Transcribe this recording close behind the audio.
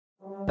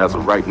As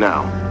of right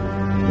now,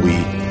 we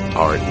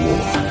are at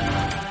war.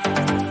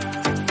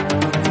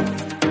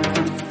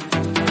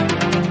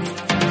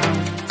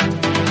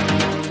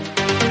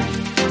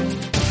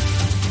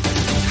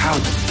 How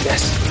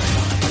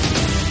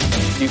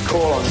desperate you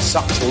call on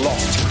such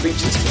lost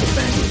creatures to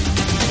defend you.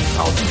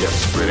 How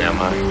desperate am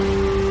I?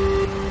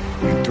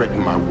 You threaten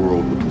my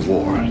world with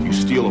war. You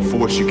steal a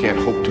force you can't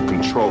hope to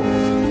control.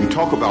 You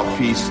talk about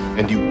peace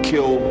and you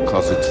kill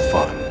because it's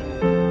fun.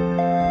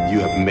 You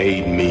have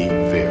made me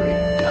very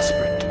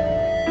desperate.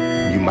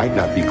 You might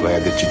not be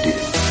glad that you did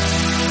it.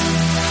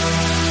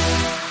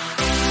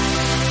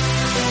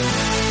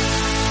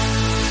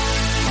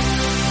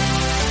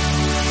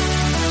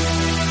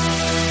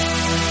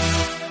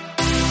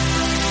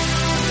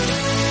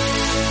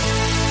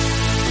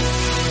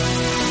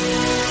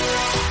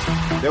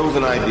 There was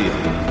an idea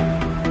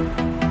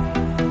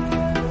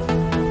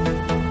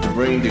to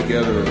bring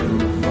together a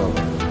group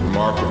of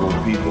remarkable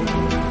people,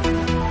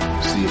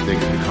 see if they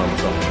could become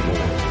something more,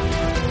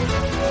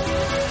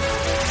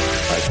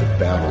 like the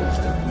battles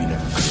that we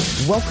never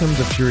could. Welcome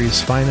to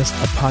Fury's Finest,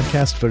 a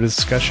podcast for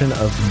discussion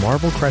of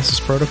Marvel Crisis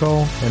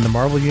Protocol and the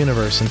Marvel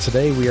Universe. And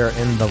today we are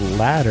in the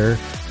latter.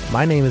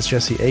 My name is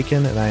Jesse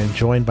Aiken, and I am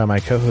joined by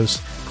my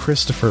co-host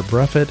Christopher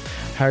Bruffett.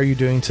 How are you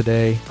doing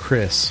today,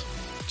 Chris?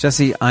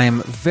 Jesse, I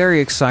am very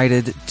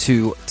excited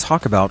to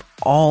talk about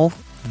all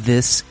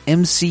this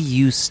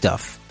MCU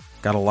stuff.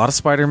 Got a lot of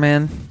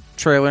Spider-Man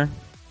trailer.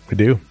 We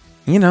do.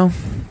 You know,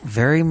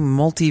 very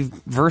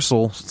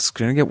multiversal. It's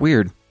going to get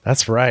weird.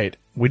 That's right.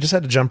 We just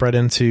had to jump right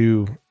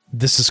into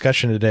this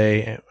discussion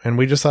today, and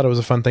we just thought it was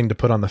a fun thing to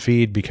put on the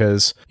feed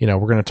because, you know,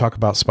 we're going to talk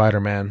about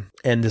Spider-Man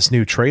and this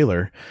new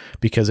trailer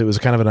because it was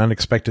kind of an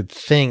unexpected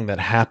thing that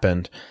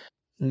happened.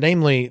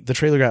 Namely, the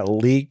trailer got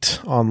leaked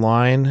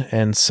online,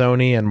 and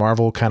Sony and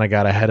Marvel kind of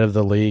got ahead of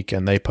the leak,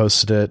 and they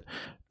posted it.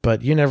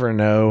 But you never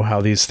know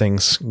how these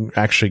things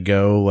actually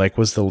go. Like,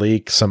 was the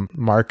leak some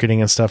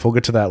marketing and stuff? We'll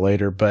get to that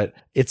later, but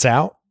it's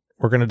out.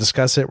 We're going to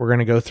discuss it. We're going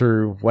to go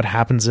through what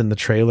happens in the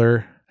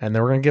trailer, and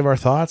then we're going to give our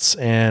thoughts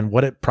and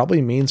what it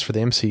probably means for the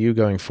MCU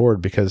going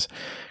forward, because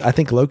I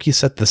think Loki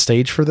set the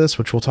stage for this,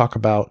 which we'll talk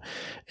about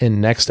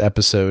in next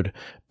episode.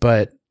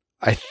 But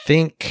I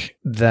think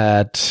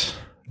that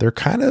they're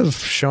kind of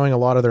showing a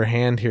lot of their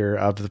hand here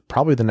of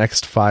probably the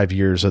next 5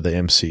 years of the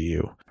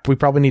MCU. We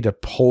probably need to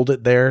hold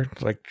it there,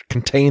 like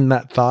contain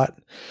that thought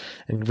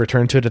and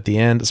return to it at the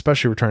end,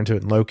 especially return to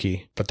it in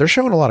Loki. But they're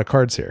showing a lot of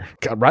cards here,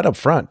 right up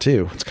front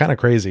too. It's kind of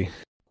crazy.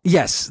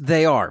 Yes,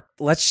 they are.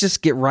 Let's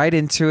just get right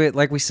into it.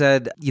 Like we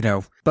said, you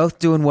know, both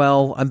doing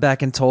well. I'm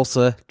back in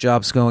Tulsa.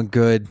 Job's going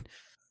good.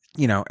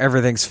 You know,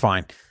 everything's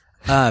fine.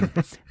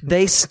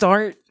 They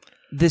start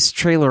this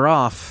trailer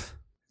off.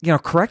 You know,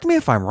 correct me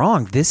if I'm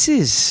wrong. This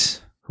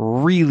is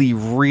really,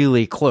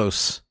 really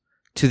close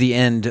to the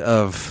end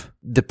of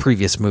the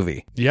previous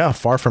movie. Yeah,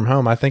 Far From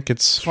Home. I think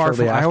it's Far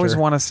From. after. I always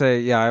want to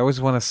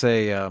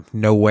say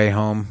No Way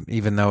Home,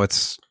 even though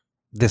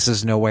this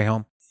is No Way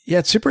Home. Yeah,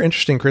 it's super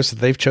interesting, Chris, that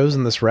they've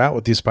chosen this route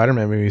with these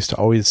Spider-Man movies to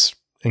always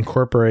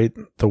incorporate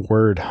the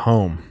word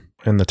home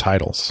in the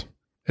titles.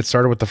 It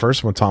started with the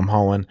first one with Tom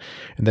Holland,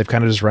 and they've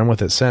kind of just run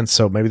with it since.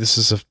 So maybe this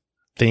is a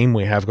theme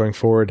we have going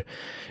forward,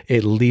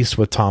 at least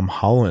with Tom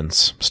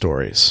Holland's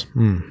stories.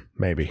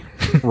 Maybe.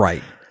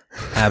 Right.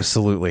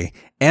 Absolutely.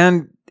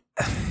 And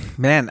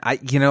man,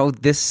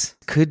 this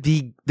could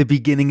be the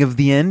beginning of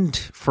the end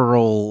for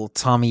old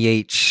Tommy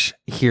H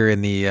here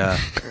in the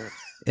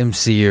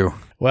MCU.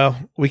 Well,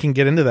 we can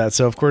get into that.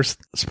 So, of course,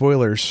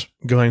 spoilers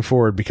going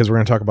forward, because we're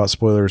going to talk about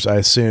spoilers. I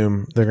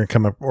assume they're going to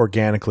come up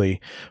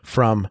organically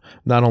from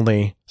not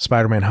only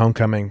Spider-Man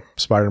Homecoming,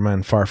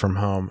 Spider-Man Far From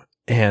Home,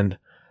 and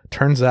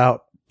turns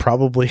out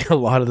probably a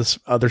lot of the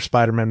other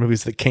Spider-Man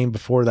movies that came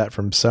before that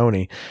from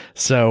Sony.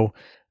 So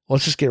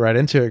let's just get right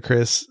into it,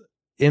 Chris.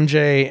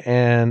 MJ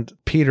and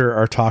Peter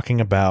are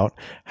talking about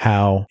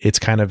how it's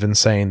kind of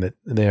insane that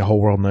the whole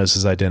world knows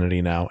his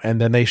identity now.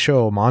 And then they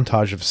show a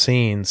montage of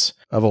scenes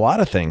of a lot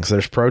of things.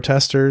 There's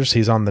protesters.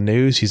 He's on the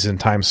news. He's in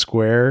Times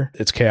Square.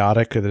 It's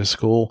chaotic at his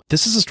school.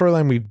 This is a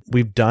storyline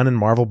we've done in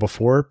Marvel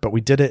before, but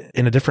we did it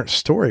in a different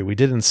story. We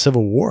did it in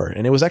Civil War,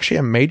 and it was actually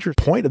a major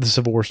point of the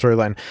Civil War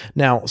storyline.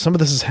 Now, some of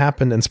this has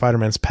happened in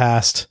Spider-Man's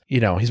past. You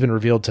know, he's been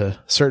revealed to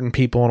certain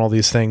people and all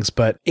these things,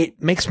 but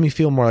it makes me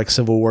feel more like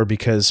Civil War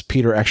because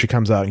Peter actually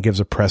comes out and gives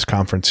a press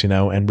conference, you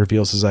know, and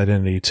reveals his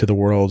identity to the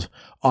world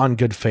on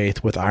good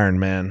faith with Iron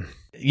Man.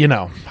 You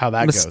know how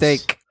that goes.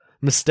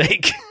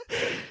 Mistake.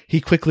 He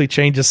quickly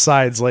changes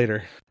sides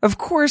later. Of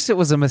course it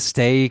was a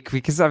mistake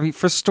because, I mean,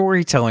 for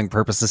storytelling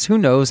purposes, who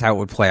knows how it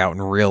would play out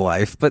in real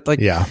life. But like,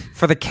 yeah,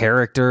 for the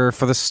character,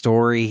 for the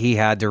story, he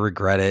had to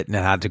regret it and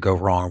it had to go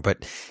wrong.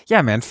 But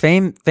yeah, man,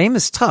 fame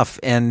is tough,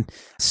 and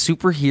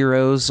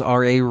superheroes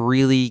are a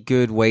really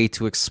good way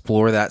to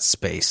explore that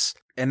space.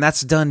 And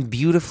that's done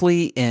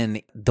beautifully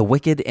in The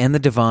Wicked and the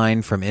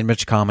Divine from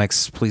Image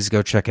Comics. Please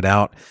go check it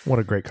out. What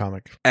a great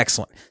comic.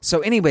 Excellent.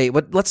 So anyway,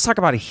 let's talk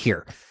about it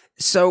here.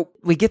 So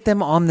we get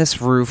them on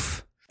this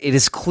roof. It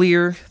is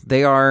clear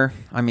they are,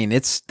 I mean,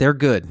 they're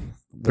good.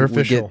 They're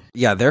official.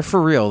 They're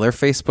for real. They're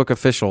Facebook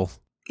official.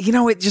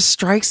 it just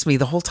strikes me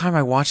the whole time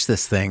I watch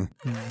this thing.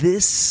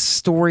 This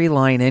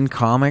storyline in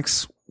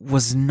comics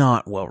was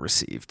not well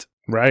received.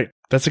 Right.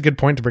 That's a good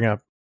point to bring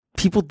up.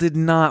 People did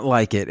not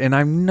like it, and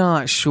I am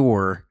not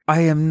sure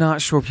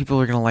people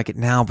are going to like it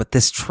now, but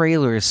this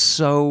trailer is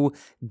so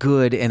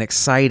good and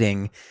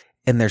exciting,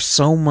 and there's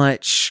so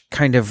much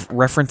kind of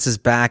references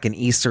back and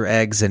Easter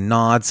eggs and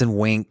nods and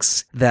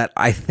winks that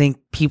I think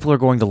people are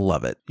going to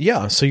love it.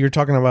 Yeah, so you're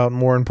talking about,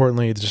 more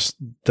importantly, just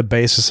the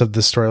basis of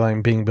the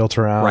storyline being built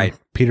around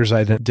Peter's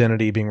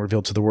identity being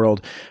revealed to the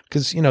world,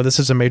 because, this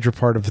is a major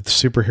part of the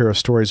superhero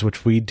stories,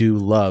 which we do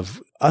love.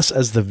 Us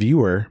as the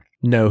viewer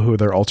know who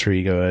their alter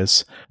ego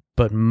is,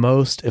 but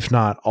most, if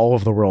not all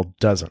of the world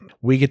doesn't.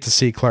 We get to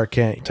see Clark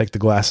Kent take the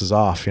glasses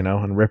off,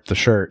 and rip the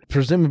shirt.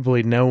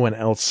 Presumably no one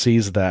else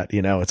sees that,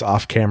 it's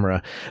off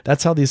camera.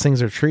 That's how these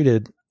things are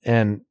treated.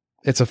 And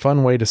it's a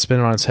fun way to spin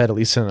it on its head, at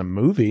least in a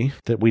movie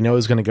that we know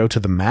is going to go to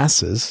the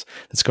masses.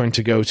 It's going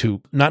to go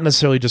to not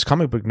necessarily just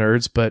comic book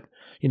nerds, but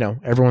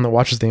everyone that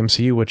watches the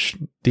MCU, which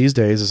these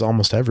days is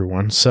almost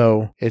everyone.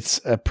 So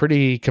it's a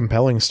pretty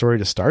compelling story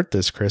to start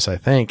this, Chris, I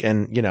think.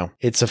 And,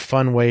 it's a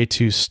fun way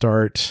to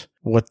start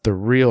what the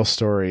real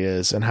story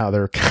is and how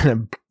they're kind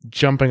of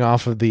jumping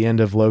off of the end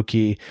of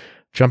Loki,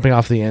 jumping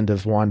off the end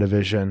of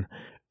WandaVision,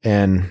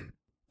 and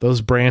those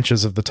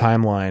branches of the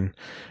timeline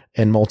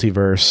and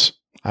multiverse,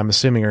 I'm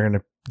assuming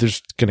they're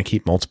just going to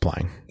keep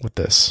multiplying with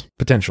this,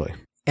 potentially.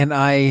 And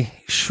I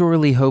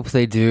surely hope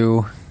they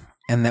do,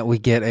 and that we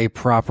get a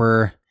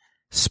proper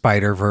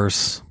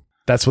Spider-Verse.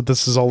 That's what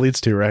this all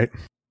leads to, right?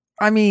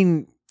 I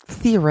mean,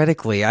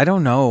 theoretically, I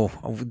don't know.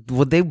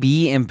 Would they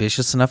be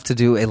ambitious enough to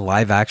do a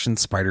live-action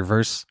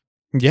Spider-Verse?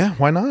 Yeah,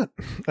 why not?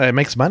 It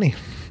makes money.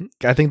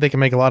 I think they can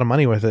make a lot of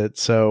money with it.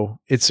 So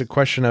it's a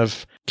question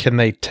of, can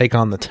they take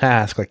on the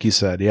task, like you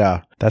said?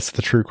 Yeah, that's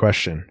the true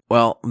question.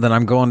 Well, then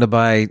I'm going to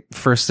buy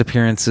first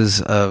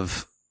appearances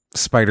of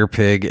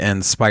Spider-Pig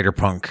and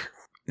Spider-Punk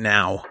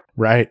now.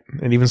 Right.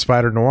 And even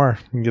Spider-Noir.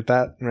 You can get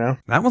that,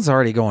 That one's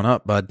already going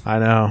up, bud. I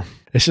know.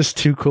 It's just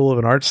too cool of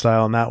an art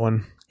style in that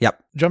one.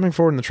 Yep. Jumping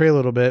forward in the trailer a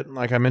little bit,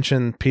 like I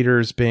mentioned,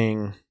 Peter's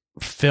being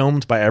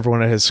filmed by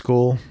everyone at his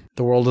school.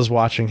 The world is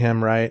watching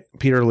him, right?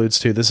 Peter alludes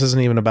to, this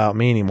isn't even about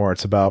me anymore.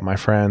 It's about my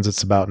friends.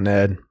 It's about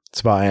Ned. It's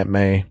about Aunt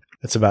May.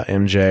 It's about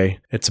MJ.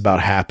 It's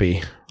about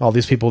Happy. All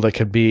these people that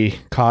could be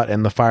caught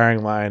in the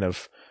firing line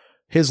of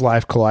his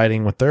life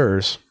colliding with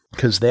theirs.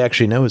 Because they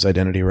actually know his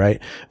identity,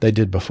 right? They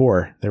did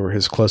before. They were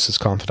his closest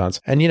confidants.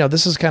 And,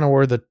 this is kind of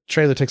where the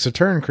trailer takes a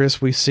turn, Chris.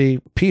 We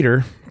see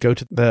Peter go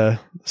to the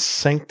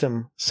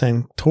Sanctum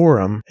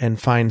Sanctorum and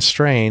find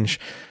Strange.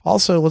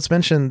 Also, let's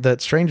mention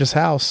that Strange's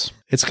house,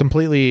 it's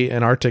completely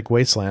an Arctic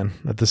wasteland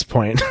at this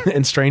point.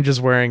 And Strange is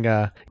wearing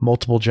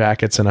multiple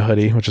jackets and a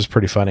hoodie, which is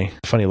pretty funny.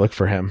 Funny look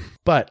for him.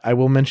 But I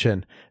will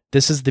mention,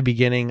 this is the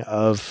beginning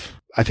of,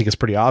 I think it's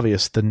pretty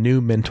obvious, the new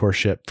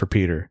mentorship for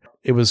Peter.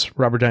 It was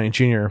Robert Downey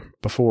Jr.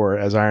 before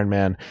as Iron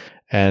Man,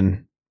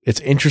 and it's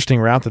interesting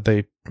route that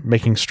they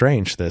making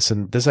Strange this,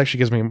 and this actually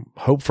gives me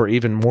hope for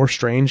even more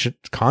Strange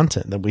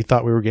content than we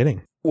thought we were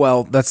getting.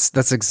 Well,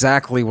 that's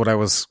exactly what I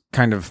was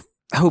kind of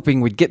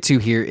hoping we'd get to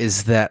here,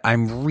 is that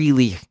I'm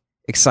really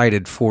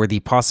excited for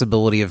the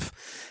possibility of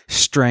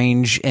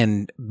Strange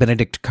and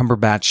Benedict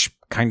Cumberbatch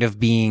kind of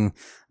being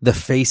the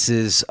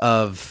faces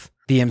of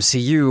the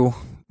MCU.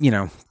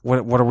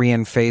 What are we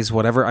in, phase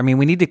whatever? I mean,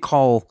 we need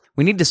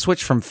to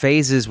switch from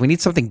phases. We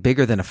need something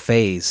bigger than a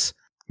phase.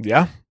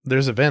 Yeah,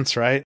 there's events,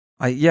 right?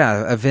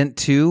 Event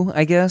 2,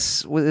 I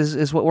guess,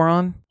 is what we're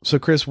on. So,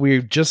 Chris,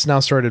 we just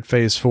now started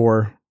phase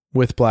 4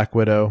 with Black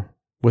Widow,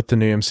 with the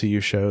new MCU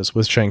shows,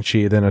 with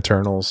Shang-Chi, then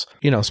Eternals.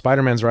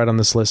 Spider-Man's right on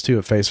this list too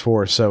at phase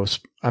 4. So,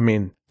 I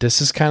mean, this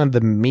is kind of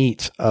the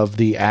meat of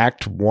the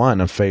act 1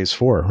 of phase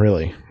 4,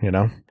 really,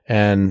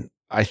 And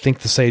I think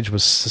the stage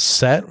was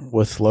set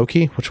with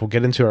Loki, which we'll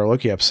get into our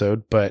Loki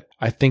episode, but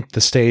I think the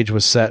stage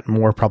was set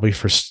more probably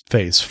for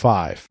phase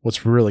 5.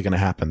 What's really going to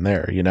happen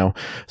there,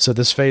 So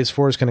this phase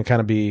 4 is going to kind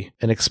of be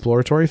an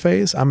exploratory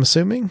phase, I'm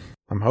assuming.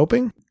 I'm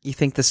hoping. You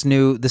think this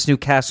new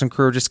cast and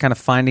crew are just kind of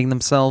finding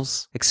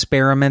themselves,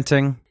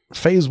 experimenting?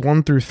 Phase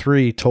 1 through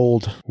 3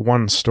 told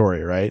one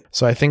story, right?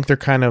 So I think they're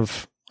kind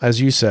of, as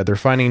you said, they're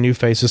finding new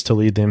faces to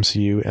lead the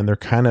MCU, and they're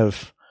kind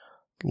of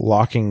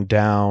locking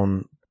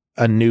down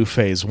a new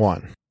phase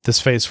 1.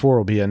 This phase 4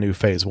 will be a new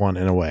phase 1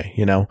 in a way,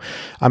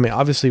 I mean,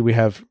 obviously we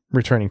have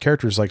returning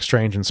characters like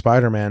Strange and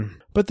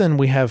Spider-Man, but then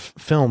we have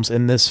films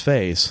in this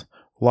phase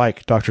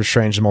like Doctor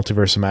Strange and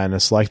Multiverse of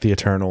Madness, like The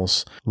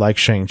Eternals, like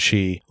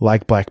Shang-Chi,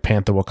 like Black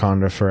Panther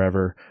Wakanda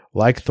Forever,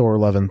 like Thor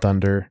Love and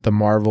Thunder, The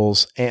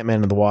Marvels,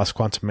 Ant-Man and the Wasp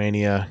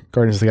Quantumania,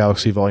 Guardians of the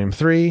Galaxy Volume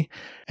 3,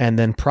 and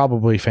then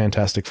probably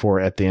Fantastic Four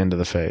at the end of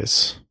the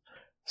phase.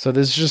 So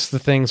there's just the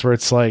things where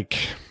it's like,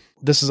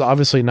 this is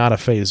obviously not a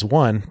phase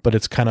 1, but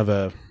it's kind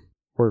of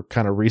we're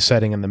kind of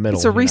resetting in the middle.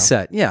 It's a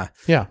reset, yeah.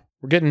 Yeah.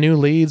 We're getting new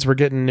leads. We're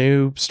getting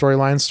new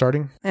storylines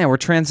starting. Yeah, we're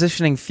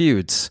transitioning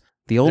feuds.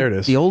 The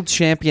old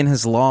champion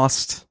has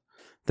lost.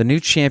 The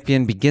new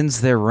champion begins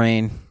their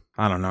reign.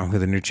 I don't know who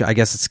the new I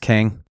guess it's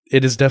King.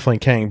 It is definitely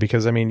Kang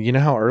because, I mean, you know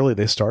how early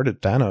they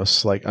started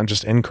Thanos, like on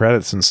just end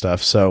credits and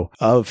stuff. So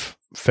of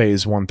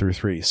phase 1 through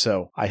 3.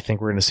 So I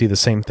think we're going to see the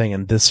same thing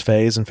in this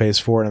phase and phase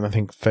 4. And I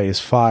think phase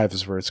 5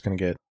 is where it's going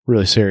to get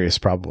really serious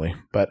probably.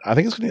 But I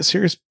think it's going to get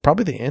serious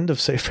probably the end of,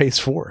 say, phase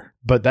 4.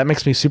 But that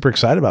makes me super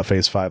excited about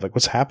phase 5. Like,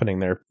 what's happening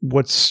there?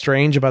 What's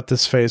strange about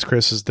this phase,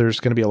 Chris, is there's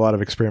going to be a lot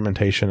of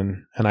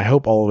experimentation, and I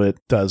hope all of it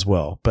does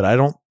well. But I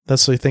don't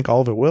necessarily think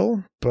all of it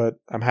will, but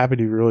I'm happy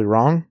to be really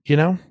wrong, you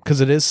know, because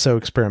it is so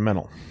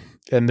experimental.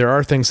 And there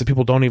are things that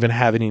people don't even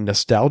have any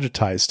nostalgia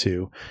ties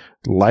to,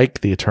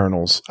 like the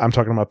Eternals. I'm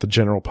talking about the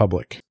general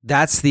public.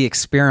 That's the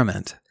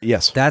experiment.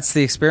 Yes. That's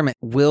the experiment.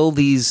 Will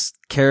these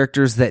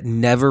characters that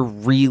never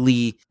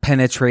really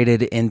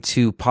penetrated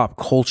into pop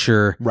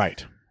culture,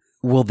 right,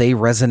 will they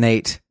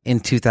resonate in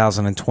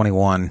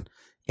 2021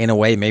 in a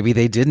way maybe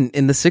they didn't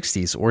in the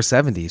 60s or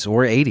 70s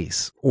or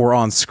 80s or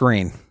on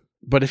screen?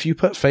 But if you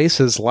put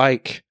faces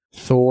like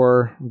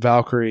Thor,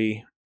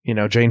 Valkyrie, you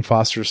know, Jane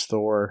Foster's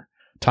Thor,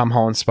 Tom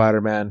Holland's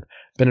Spider-Man,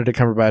 Benedict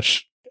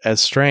Cumberbatch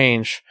as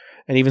Strange,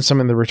 and even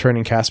some of the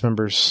returning cast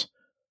members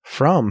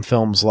from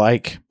films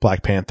like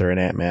Black Panther and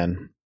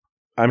Ant-Man,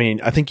 I mean,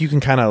 I think you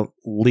can kind of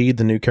lead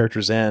the new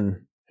characters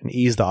in and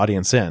ease the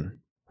audience in.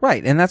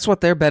 Right, and that's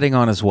what they're betting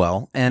on as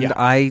well. And yeah.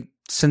 I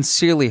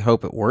sincerely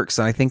hope it works,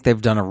 and I think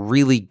they've done a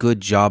really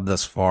good job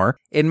thus far.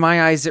 In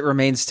my eyes, it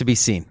remains to be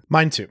seen.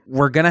 Mine too.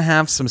 We're going to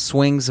have some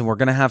swings and we're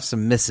going to have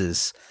some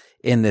misses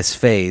in this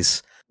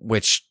phase,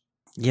 which,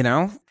 you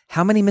know,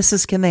 how many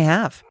misses can they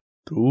have?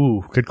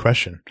 Ooh, good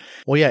question.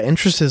 Well, yeah,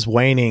 interest is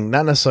waning,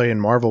 not necessarily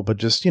in Marvel, but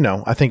just, you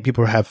know, I think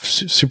people have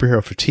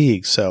superhero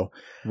fatigue, so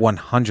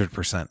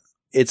 100%.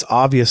 It's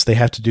obvious they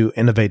have to do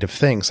innovative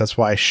things. That's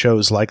why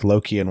shows like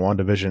Loki and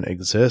WandaVision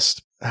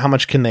exist. How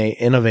much can they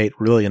innovate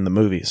really in the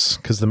movies?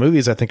 Because the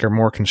movies, I think, are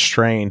more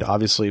constrained,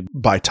 obviously,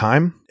 by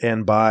time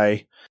and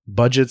by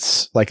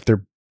budgets, like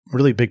they're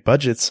really big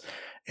budgets,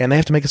 and they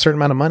have to make a certain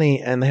amount of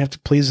money and they have to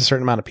please a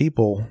certain amount of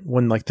people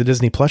when, like, the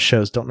Disney Plus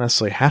shows don't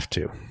necessarily have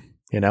to.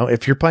 You know,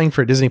 if you're paying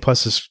for a Disney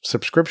Plus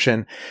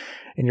subscription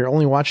and you're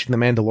only watching The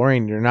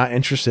Mandalorian, you're not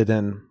interested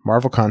in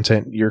Marvel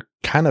content, you're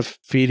kind of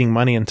feeding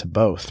money into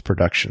both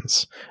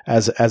productions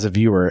as a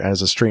viewer,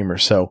 as a streamer.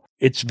 So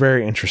it's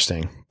very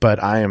interesting,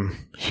 but I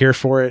am here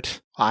for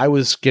it. I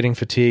was getting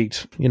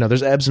fatigued. You know,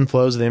 there's ebbs and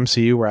flows of the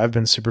MCU where I've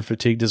been super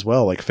fatigued as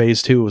well. Like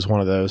phase 2 was one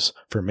of those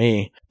for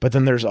me. But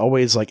then there's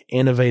always like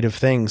innovative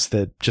things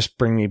that just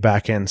bring me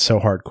back in so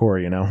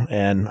hardcore, you know,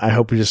 and I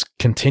hope we just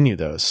continue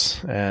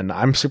those. And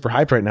I'm super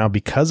hyped right now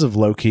because of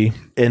Loki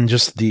and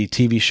just the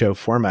TV show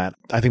format.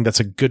 I think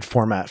that's a good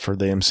format for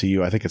the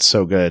MCU. I think it's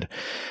so good.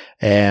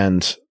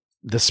 And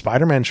the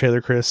Spider-Man trailer,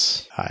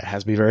 Chris,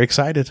 has me very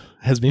excited.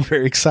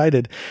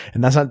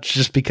 And that's not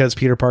just because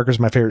Peter Parker's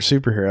my favorite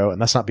superhero, and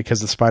that's not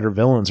because the Spider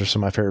villains are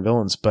some of my favorite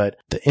villains, but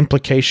the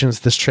implications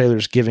this trailer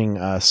is giving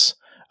us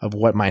of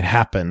what might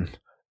happen,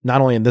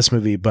 not only in this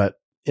movie, but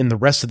in the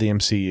rest of the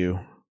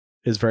MCU,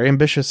 is very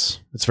ambitious.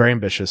 It's very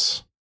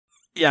ambitious.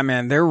 Yeah,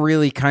 man, they're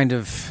really kind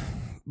of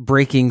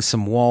breaking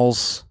some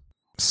walls,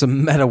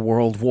 some meta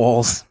world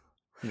walls.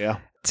 Yeah.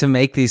 To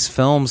make these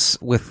films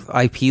with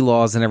IP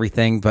laws and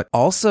everything, but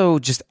also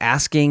just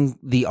asking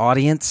the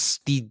audience,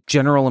 the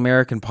general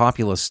American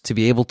populace, to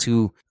be able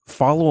to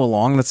follow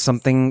along. That's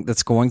something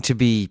that's going to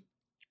be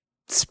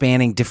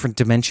spanning different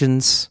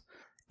dimensions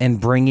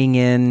and bringing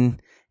in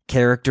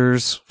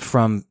characters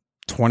from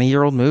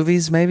 20-year-old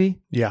movies, maybe.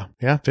 Yeah,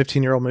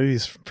 15-year-old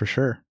movies for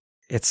sure.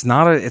 It's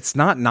not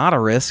a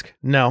risk.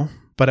 No,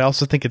 but I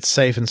also think it's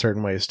safe in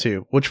certain ways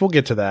too, which we'll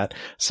get to that.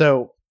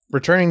 So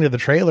returning to the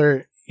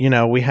trailer, you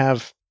know, we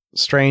have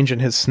Strange in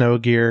his snow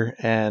gear,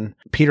 and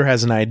Peter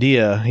has an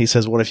idea. He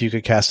says, what if you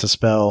could cast a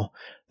spell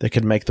that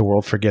could make the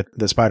world forget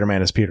that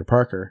Spider-Man is Peter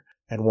Parker?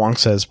 And Wong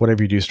says,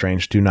 whatever you do,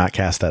 Strange, do not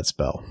cast that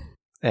spell.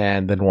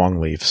 And then Wong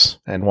leaves,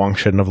 and Wong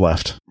shouldn't have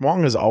left.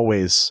 Wong is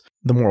always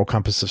the moral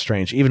compass of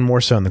Strange, even more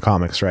so in the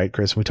comics, right,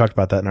 Chris? We talked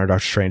about that in our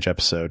Doctor Strange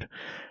episode.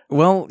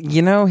 Well,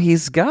 you know,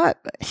 he's got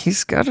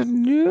a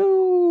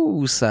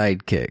new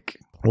sidekick.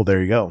 Well,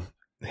 there you go.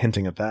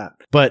 Hinting at that.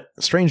 But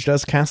Strange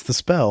does cast the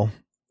spell,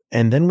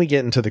 and then we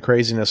get into the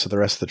craziness of the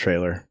rest of the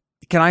trailer.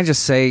 Can I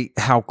just say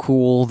how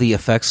cool the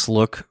effects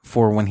look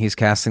for when he's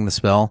casting the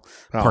spell?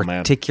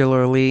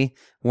 Particularly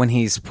when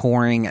he's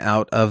pouring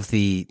out of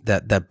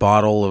that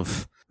bottle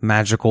of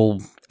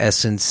magical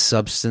essence,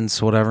 substance,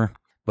 whatever.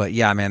 But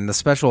yeah, man, the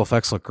special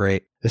effects look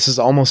great. This is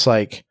almost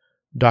like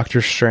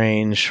Doctor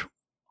Strange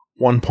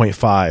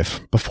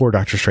 1.5 before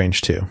Doctor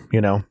Strange 2,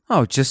 you know?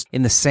 Oh, just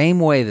in the same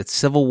way that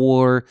Civil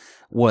War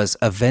was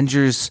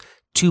Avengers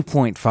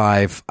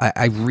 2.5,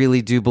 I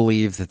really do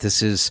believe that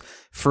this is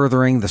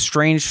furthering the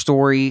Strange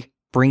story,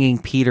 bringing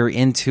Peter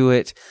into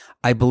it.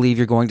 I believe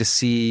you're going to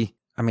see,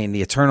 I mean,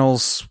 the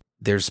Eternals,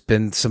 there's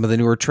been some of the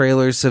newer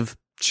trailers have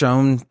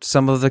shown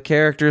some of the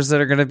characters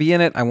that are going to be in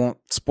it. I won't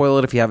spoil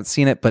it if you haven't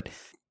seen it, but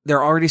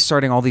they're already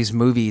starting all these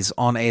movies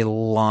on a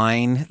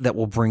line that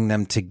will bring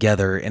them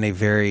together in a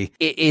very,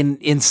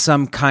 in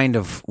some kind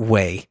of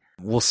way.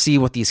 We'll see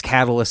what these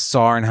catalysts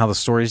are and how the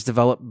stories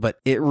develop, but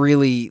it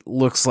really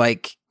looks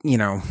like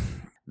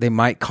they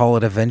might call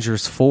it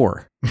Avengers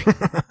 4.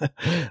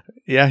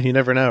 Yeah, you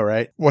never know,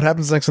 right? What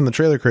happens next in the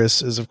trailer,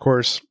 Chris, is of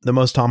course the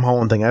most Tom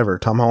Holland thing ever.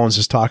 Tom Holland's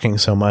just talking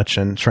so much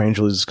and Strange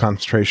loses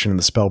concentration and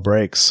the spell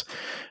breaks.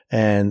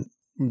 And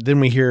then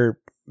we hear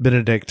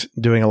Benedict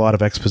doing a lot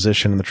of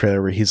exposition in the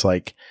trailer where he's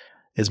like,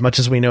 as much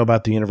as we know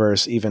about the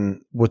universe,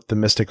 even with the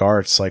mystic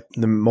arts, like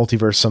the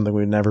multiverse is something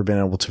we've never been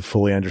able to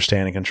fully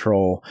understand and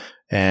control.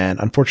 And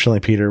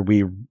unfortunately, Peter,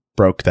 we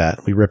broke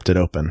that. We ripped it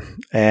open.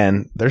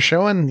 And they're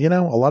showing,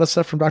 a lot of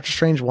stuff from Doctor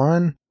Strange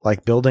 1,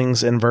 like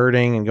buildings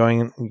inverting and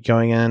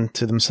going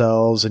into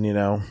themselves. And,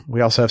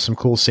 we also have some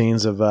cool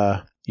scenes of,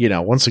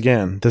 once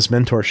again, this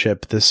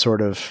mentorship, this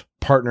sort of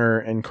partner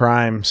in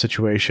crime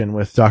situation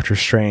with Doctor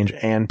Strange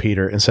and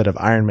Peter instead of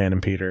Iron Man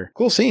and Peter.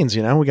 Cool scenes,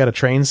 we got a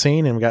train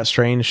scene and we got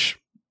Strange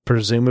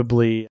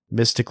presumably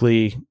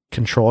mystically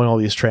controlling all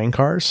these train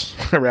cars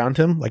around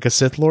him like a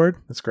Sith Lord.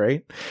 That's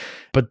great.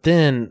 But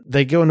then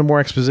they go into more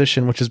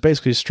exposition, which is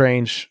basically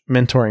Strange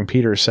mentoring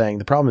Peter, saying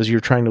the problem is you're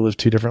trying to live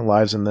two different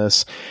lives in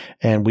this,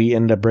 and we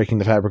ended up breaking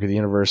the fabric of the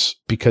universe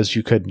because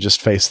you couldn't just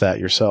face that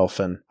yourself.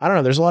 And I don't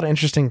know, there's a lot of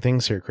interesting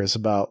things here, Chris,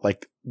 about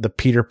like the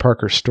Peter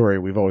Parker story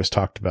we've always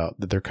talked about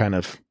that they're kind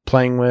of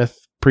playing with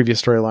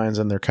previous storylines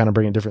and they're kind of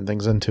bringing different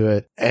things into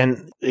it.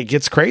 And it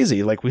gets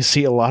crazy. Like we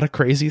see a lot of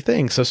crazy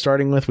things. So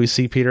starting with, we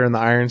see Peter in the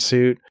iron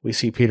suit. We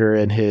see Peter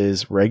in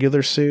his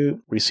regular suit.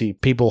 We see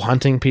people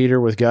hunting Peter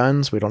with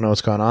guns. We don't know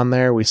what's going on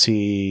there. We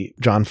see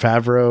Jon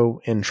Favreau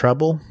in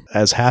trouble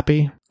as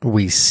Happy.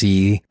 We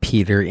see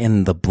Peter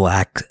in the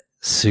black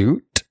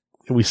suit.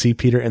 We see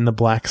Peter in the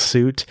black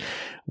suit.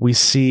 We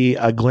see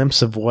a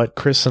glimpse of what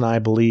Chris and I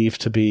believe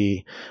to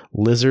be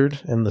Lizard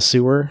in the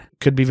sewer.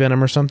 Could be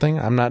Venom or something.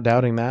 I'm not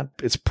doubting that.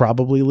 It's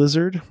probably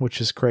Lizard,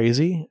 which is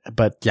crazy.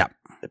 But yeah,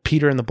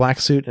 Peter in the black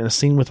suit in a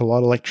scene with a lot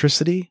of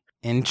electricity.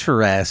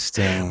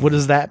 Interesting. What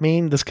does that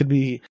mean? This could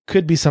be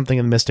something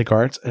in the Mystic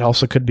Arts. It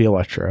also could be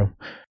Electro.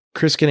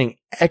 Chris getting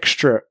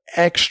extra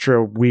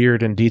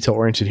weird and detail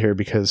oriented here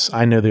because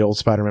I know the old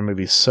Spider-Man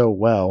movies so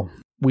well.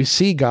 We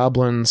see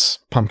Goblin's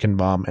pumpkin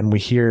bomb and we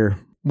hear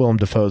Willem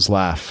Dafoe's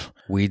laugh.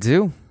 We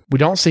do. We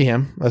don't see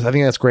him. I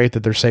think that's great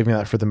that they're saving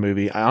that for the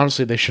movie.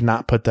 Honestly, they should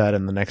not put that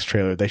in the next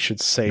trailer. They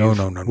should save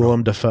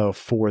Willem Dafoe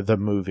for the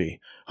movie.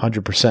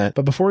 100%.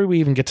 But before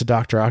we even get to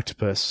Dr.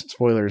 Octopus,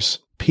 spoilers,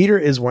 Peter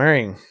is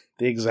wearing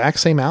the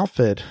exact same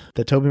outfit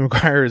that Tobey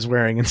Maguire is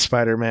wearing in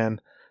Spider-Man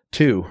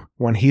 2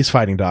 when he's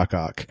fighting Doc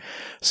Ock.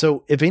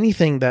 So if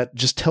anything, that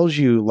just tells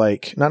you,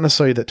 like, not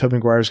necessarily that Tobey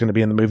Maguire is going to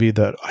be in the movie,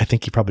 that I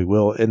think he probably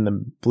will, in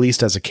the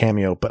least as a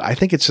cameo, but I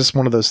think it's just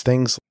one of those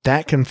things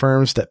that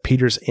confirms that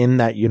Peter's in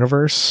that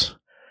universe,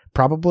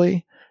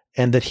 probably,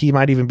 and that he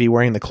might even be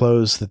wearing the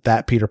clothes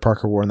that Peter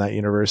Parker wore in that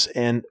universe.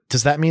 And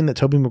does that mean that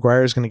Tobey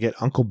Maguire is going to get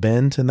Uncle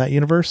Ben in that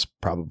universe?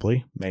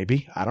 Probably,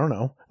 maybe, I don't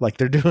know. Like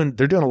they're doing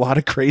a lot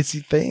of crazy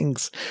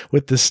things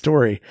with this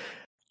story.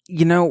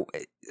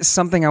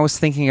 Something I was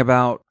thinking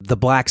about, the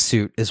black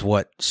suit is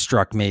what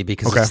struck me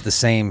because it's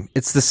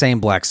the same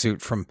black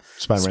suit from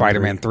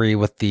Spider-Man 3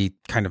 with the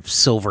kind of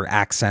silver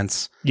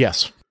accents.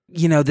 Yes.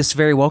 This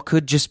very well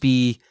could just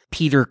be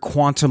Peter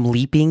quantum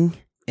leaping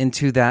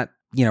into that,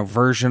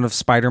 version of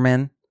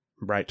Spider-Man.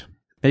 Right.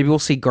 Maybe we'll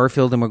see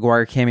Garfield and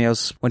Maguire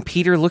cameos when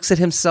Peter looks at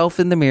himself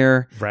in the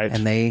mirror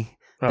and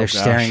they're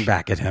staring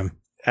back at him.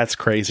 That's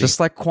crazy.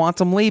 Just like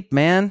Quantum Leap,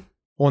 man.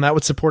 Well, and that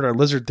would support our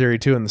Lizard theory,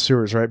 too, in the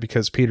sewers, right?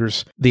 Because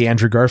Peter's the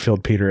Andrew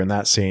Garfield Peter in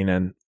that scene,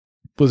 and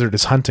Lizard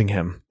is hunting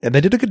him. And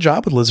they did a good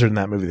job with Lizard in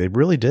that movie. They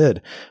really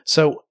did.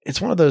 So it's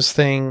one of those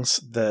things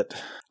that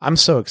I'm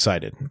so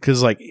excited.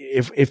 Because, like,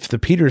 if the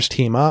Peters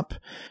team up,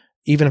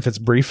 even if it's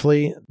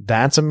briefly,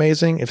 that's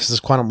amazing. If it's this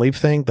Quantum Leap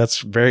thing, that's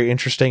very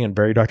interesting and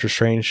very Doctor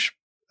Strange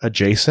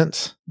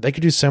adjacent. They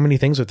could do so many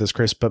things with this,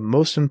 Chris. But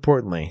most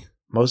important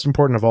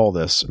of all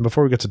this, and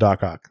before we get to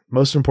Doc Ock,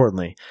 most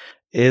importantly,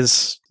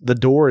 is the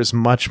door is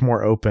much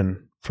more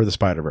open for the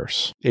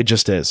Spider-Verse. It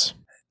just is.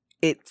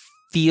 It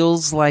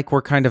feels like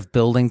we're kind of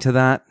building to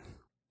that.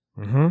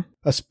 Mm-hmm.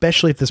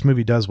 Especially if this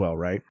movie does well,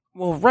 right?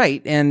 Well,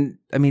 right. And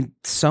I mean,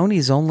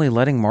 Sony's only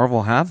letting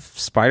Marvel have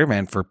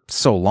Spider-Man for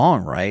so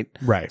long, right?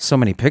 Right. So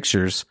many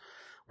pictures.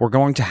 We're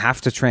going to have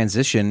to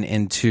transition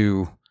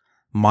into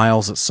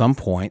Miles at some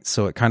point.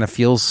 So it kind of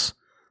feels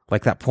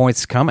like that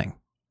point's coming.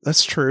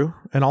 That's true.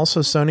 And also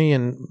Sony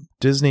and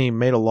Disney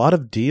made a lot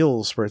of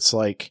deals where it's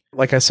like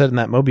I said in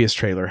that Mobius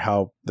trailer,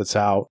 how that's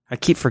out. I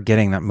keep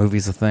forgetting that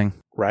movie's a thing.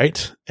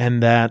 Right.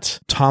 And that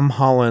Tom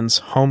Holland's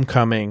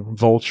Homecoming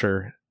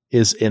Vulture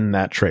is in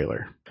that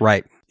trailer.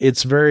 Right.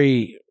 It's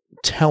very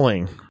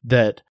telling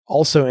that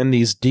also in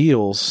these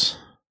deals,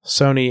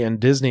 Sony and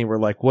Disney were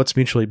like, what's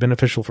mutually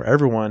beneficial for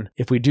everyone?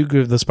 If we do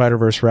go the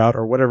Spider-Verse route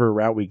or whatever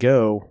route we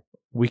go,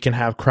 we can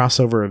have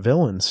crossover of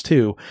villains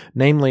too.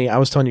 Namely, I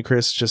was telling you,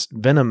 Chris, just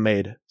Venom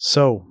made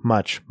so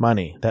much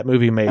money. That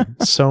movie made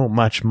so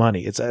much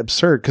money. It's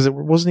absurd because it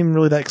wasn't even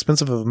really that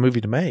expensive of a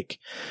movie to make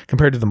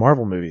compared to the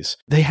Marvel movies.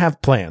 They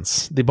have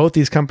plans. Both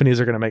these companies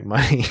are going to make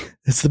money.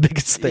 It's the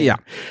biggest thing. Yeah.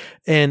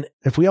 And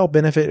if we all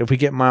benefit, if we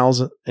get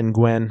Miles and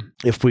Gwen,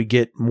 if we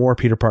get more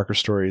Peter Parker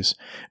stories,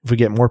 if we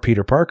get more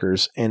Peter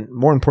Parkers, and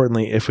more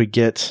importantly, if we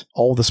get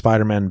all the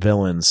Spider-Man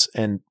villains,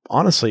 and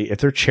honestly, if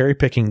they're cherry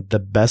picking the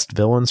best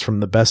villains from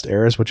the best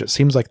eras, which it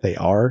seems like they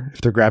are,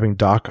 if they're grabbing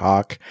Doc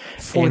Ock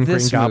and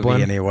Green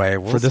Goblin anyway,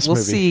 we'll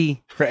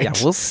see. Right? Yeah,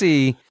 we'll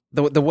see.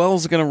 The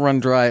well's going to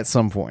run dry at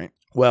some point.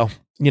 Well,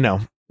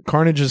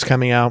 Carnage is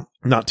coming out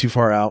not too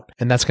far out,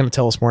 and that's going to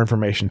tell us more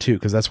information too,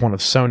 because that's one of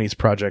Sony's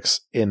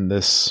projects in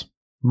this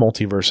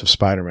multiverse of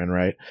Spider-Man,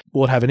 right?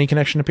 Will it have any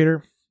connection to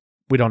Peter?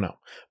 We don't know.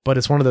 But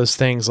it's one of those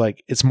things,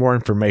 like, it's more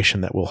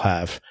information that we'll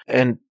have.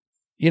 And,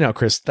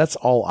 Chris, that's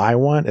all I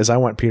want, is I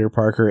want Peter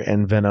Parker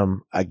and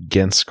Venom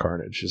against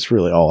Carnage. It's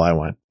really all I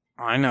want.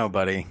 I know,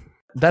 buddy.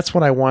 That's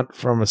what I want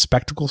from a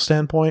spectacle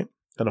standpoint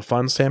and a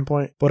fun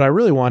standpoint. What I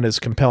really want is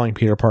compelling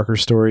Peter Parker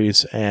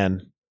stories,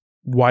 and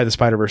why the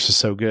Spider-Verse is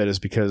so good is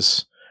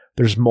because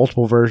there's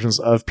multiple versions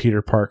of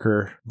Peter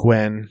Parker,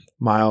 Gwen,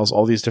 Miles,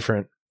 all these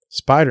different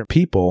Spider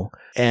people,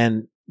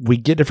 and we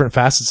get different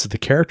facets of the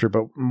character,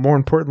 but more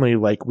importantly,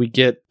 like, we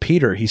get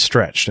Peter, he's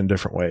stretched in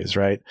different ways,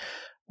 right?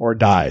 Or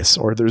dies,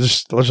 or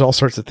there's all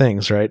sorts of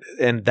things, right?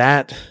 And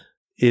that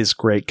is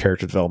great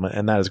character development,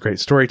 and that is great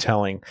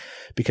storytelling,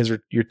 because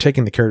you're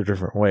taking the character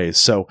different ways.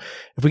 So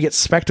if we get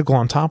spectacle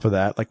on top of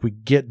that, like we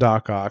get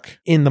Doc Ock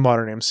in the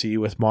modern MCU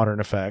with modern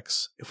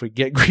effects, if we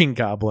get Green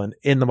Goblin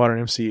in the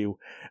modern MCU,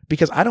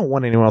 because I don't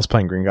want anyone else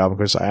playing Green Goblin,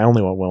 because I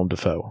only want Willem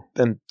Dafoe.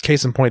 And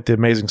case in point, the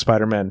Amazing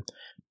Spider-Man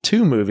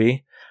 2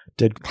 movie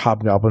did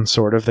Hobgoblin,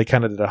 sort of. They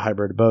kind of did a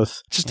hybrid of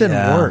both. It just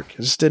didn't work.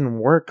 It just didn't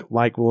work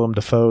like Willem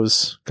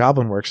Dafoe's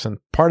Goblin works. And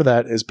part of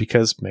that is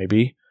because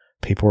maybe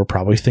people were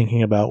probably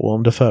thinking about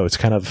Willem Dafoe. It's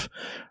kind of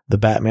the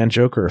Batman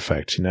Joker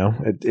effect,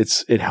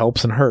 it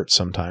helps and hurts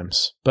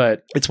sometimes,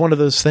 but it's one of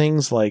those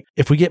things, like,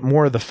 if we get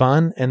more of the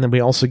fun and then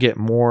we also get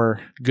more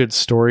good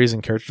stories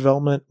and character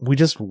development, we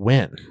just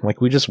win.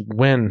 Like, we just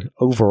win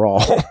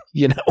overall,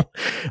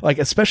 like,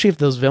 especially if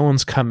those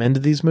villains come into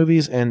these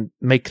movies and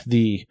make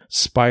the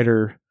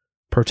Spider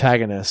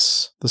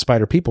protagonists, the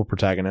Spider people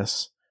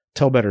protagonists,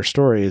 tell better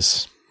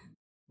stories.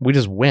 We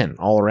just win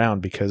all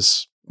around,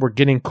 because we're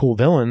getting cool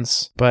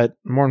villains, but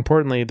more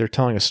importantly, they're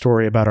telling a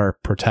story about our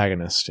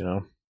protagonist,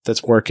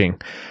 that's working.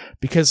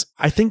 Because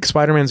I think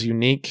Spider-Man's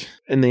unique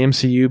in the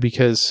MCU,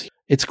 because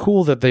it's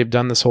cool that they've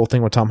done this whole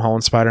thing with Tom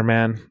Holland's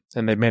Spider-Man,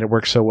 and they've made it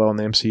work so well in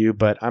the MCU,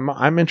 but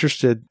I'm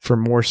interested for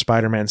more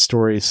Spider-Man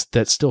stories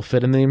that still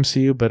fit in the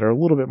MCU, but are a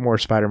little bit more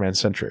Spider-Man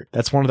centric.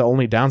 That's one of the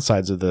only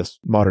downsides of the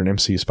modern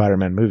MCU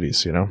Spider-Man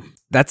movies,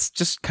 That's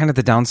just kind of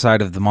the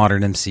downside of the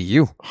modern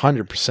MCU.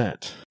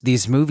 100%.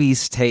 These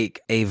movies take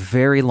a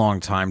very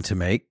long time to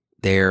make.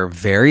 They're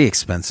very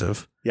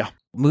expensive. Yeah.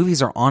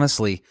 Movies are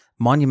honestly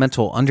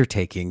monumental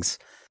undertakings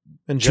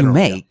in general, to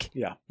make.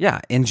 Yeah.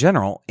 Yeah, in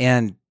general.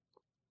 And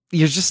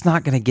you're just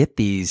not going to get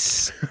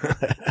these.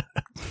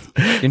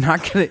 You're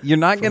not going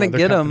to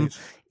get them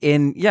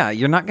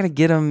you're not going to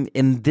get them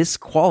in this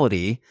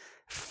quality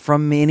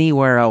from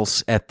anywhere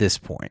else at this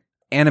point.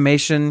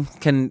 Animation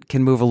can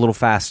move a little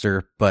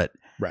faster, but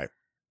right.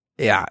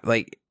 Yeah,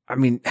 like, I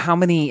mean, how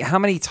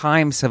many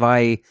times have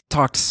I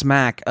talked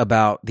smack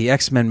about the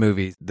X-Men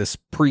movies, this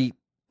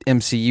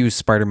pre-MCU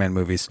Spider-Man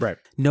movies? Right.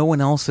 No one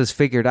else has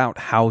figured out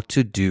how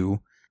to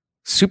do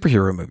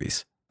superhero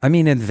movies. I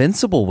mean,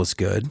 Invincible was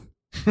good.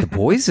 The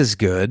Boys is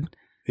good.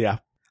 Yeah.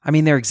 I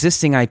mean, they're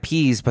existing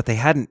IPs, but they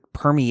hadn't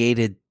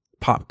permeated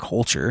pop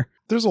culture.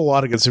 There's a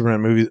lot of good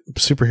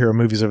superhero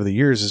movies over the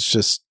years. It's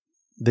just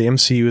the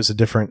MCU is a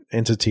different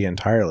entity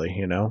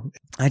entirely,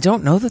 I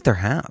don't know that there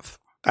have.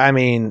 I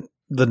mean,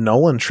 the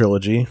Nolan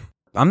trilogy.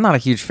 I'm not a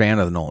huge fan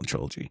of the Nolan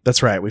trilogy.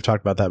 That's right. We've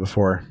talked about that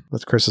before.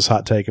 That's Chris's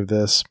hot take of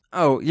this.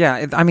 Oh,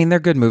 yeah. I mean, they're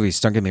good movies.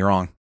 Don't get me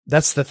wrong.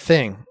 That's the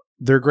thing.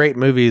 They're great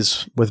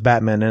movies with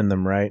Batman in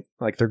them, right?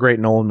 Like, they're great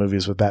Nolan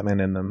movies with Batman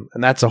in them.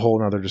 And that's a whole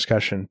nother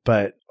discussion.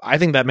 But I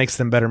think that makes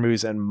them better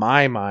movies in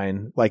my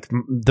mind. Like,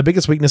 the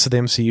biggest weakness of the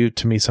MCU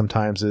to me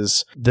sometimes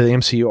is the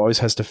MCU always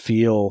has to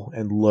feel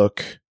and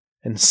look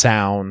and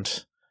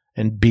sound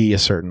and be a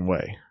certain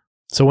way.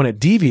 So when it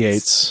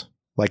deviates,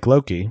 like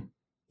Loki,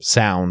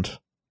 sound,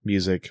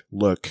 music,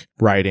 look,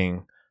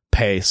 writing,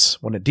 pace,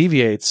 when it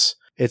deviates,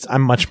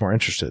 I'm much more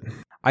interested.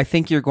 I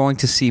think you're going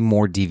to see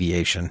more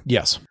deviation.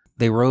 Yes.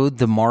 They rode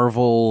the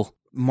Marvel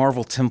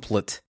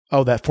template.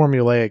 Oh, that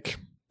formulaic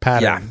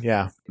pattern.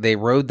 Yeah. They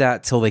rode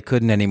that till they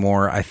couldn't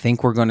anymore. I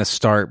think we're going to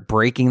start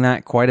breaking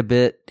that quite a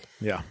bit.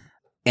 Yeah.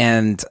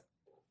 And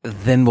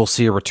then we'll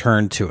see a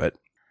return to it.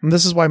 And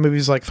this is why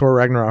movies like Thor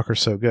Ragnarok are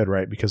so good,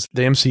 right? Because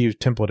the MCU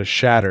template is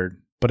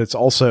shattered, but it's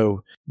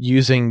also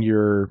using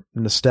your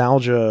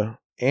nostalgia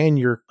and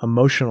your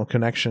emotional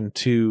connection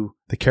to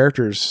the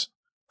characters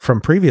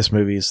from previous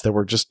movies that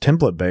were just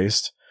template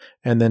based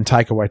And then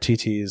Taika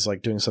Waititi is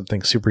like doing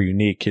something super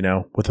unique, you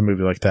know, with a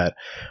movie like that,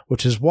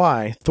 which is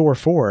why Thor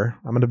 4,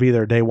 I'm going to be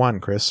there day one,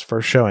 Chris,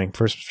 first showing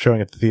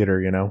at the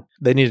theater, you know,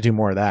 they need to do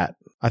more of that.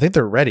 I think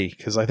they're ready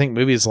because I think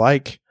movies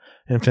like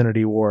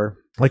Infinity War,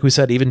 like we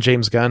said, even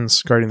James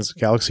Gunn's Guardians of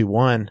the Galaxy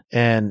 1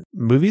 and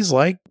movies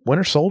like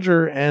Winter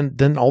Soldier and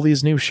then all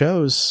these new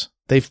shows,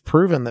 they've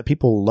proven that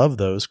people love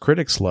those,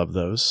 critics love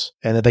those,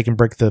 and that they can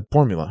break the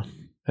formula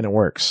and it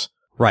works.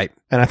 Right.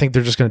 And I think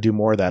they're just going to do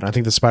more of that. I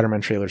think the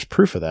Spider-Man trailer is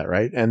proof of that,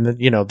 right? And then,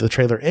 you know, the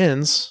trailer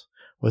ends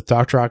with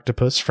Dr.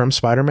 Octopus from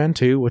Spider-Man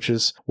 2, which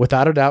is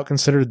without a doubt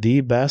considered the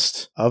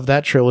best of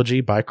that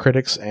trilogy by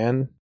critics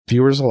and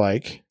viewers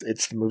alike.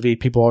 It's the movie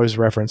people always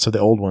reference of the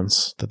old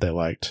ones that they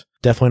liked.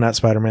 Definitely not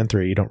Spider-Man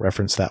 3. You don't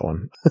reference that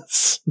one.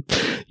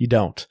 You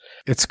don't.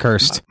 It's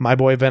cursed. My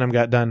boy Venom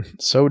got done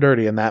so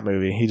dirty in that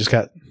movie. He just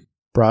got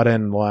brought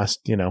in the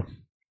last,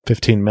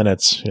 15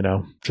 minutes,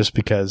 just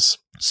because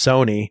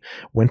Sony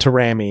went to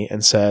Raimi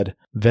and said,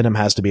 Venom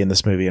has to be in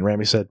this movie. And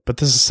Raimi said, but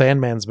this is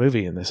Sandman's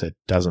movie. And they said,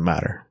 doesn't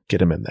matter.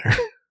 Get him in there.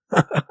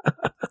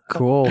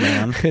 Cool,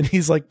 man. And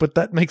he's like, but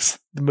that makes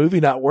the movie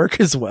not work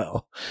as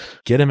well.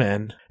 Get him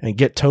in and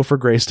get Topher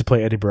Grace to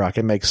play Eddie Brock.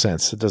 It makes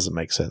sense. It doesn't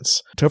make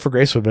sense. Topher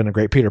Grace would have been a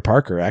great Peter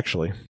Parker,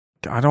 actually.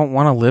 I don't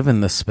want to live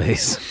in this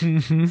space.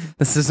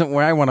 This isn't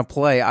where I want to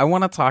play. I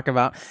want to talk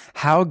about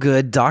how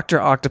good Dr.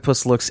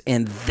 Octopus looks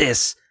in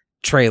this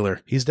trailer.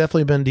 He's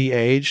definitely been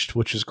de-aged,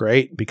 which is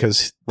great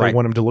because they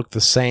want him to look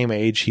the same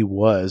age he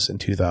was in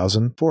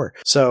 2004.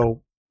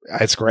 So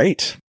it's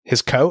great.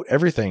 His coat,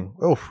 everything.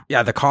 Oh,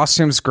 yeah, the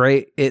costume's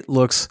great. It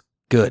looks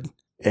good.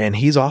 And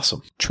he's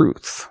awesome.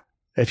 Truth.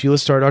 If you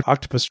listen to our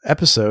Octopus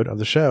episode of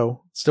the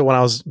show, still when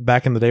I was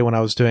back in the day when I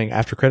was doing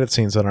after credit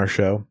scenes on our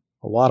show,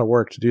 a lot of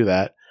work to do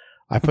that.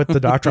 I put the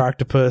Dr.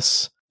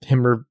 Octopus,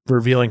 him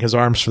revealing his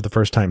arms for the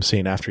first time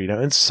scene after,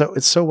 it's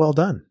so well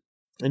done.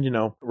 And,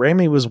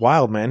 Raimi was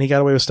wild, man. He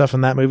got away with stuff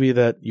in that movie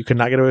that you could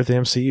not get away with the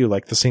MCU,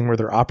 like the scene where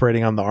they're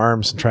operating on the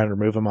arms and trying to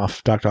remove them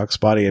off Dr. Ock's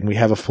body. And we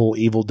have a full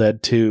Evil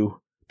Dead 2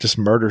 just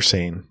murder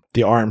scene.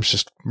 The arms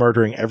just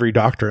murdering every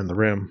doctor in the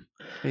room.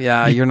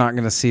 Yeah, you're not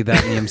going to see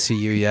that in the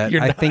MCU yet.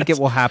 I think it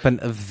will happen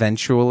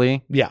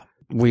eventually. Yeah.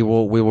 We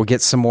will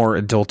get some more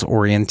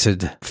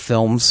adult-oriented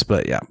films,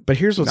 but yeah. But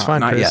here's what's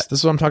fun, Chris. Yet. This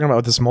is what I'm talking about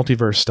with this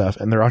multiverse stuff,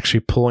 and they're actually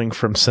pulling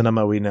from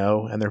cinema we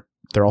know, and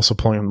they're also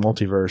pulling from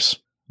multiverse.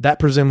 That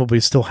presumably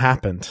still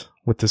happened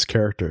with this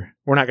character.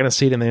 We're not going to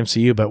see it in the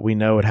MCU, but we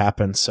know it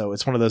happened. So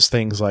it's one of those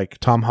things like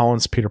Tom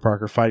Holland's Peter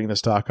Parker fighting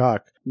this Doc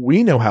Ock.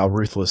 We know how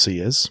ruthless he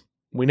is.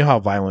 We know how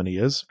violent he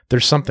is.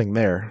 There's something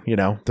there,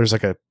 there's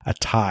like a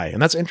tie.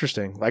 And that's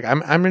interesting. Like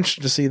I'm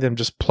interested to see them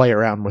just play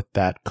around with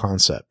that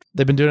concept.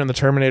 They've been doing it in the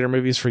Terminator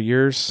movies for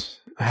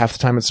years. Half the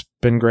time it's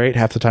been great.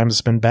 Half the time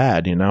it's been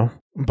bad,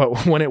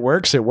 But when it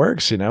works, it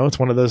works, It's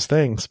one of those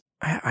things.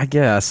 I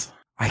guess.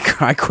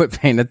 I quit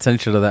paying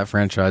attention to that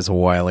franchise a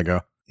while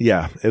ago.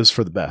 Yeah, it was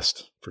for the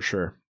best, for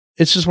sure.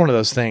 It's just one of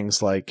those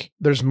things, like,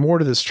 there's more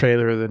to this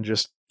trailer than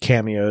just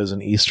cameos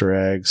and Easter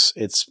eggs.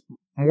 It's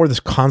more this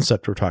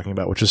concept we're talking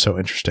about, which is so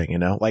interesting,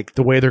 Like,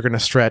 the way they're going to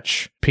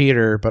stretch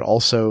Peter, but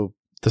also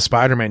the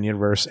Spider-Man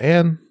universe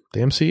and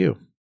the MCU.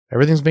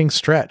 Everything's being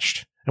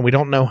stretched, and we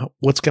don't know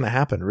what's going to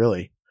happen,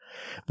 really.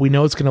 We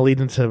know it's going to lead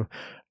into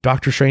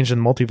Doctor Strange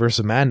and Multiverse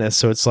of Madness,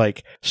 so it's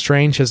like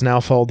Strange has now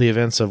followed the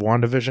events of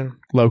WandaVision,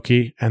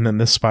 Loki, and then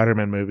this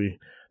Spider-Man movie.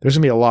 There's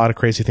going to be a lot of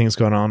crazy things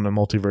going on in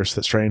the multiverse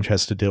that Strange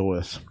has to deal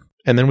with.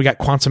 And then we got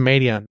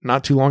Quantumania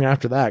not too long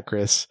after that,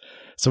 Chris.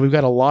 So we've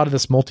got a lot of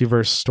this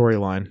multiverse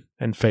storyline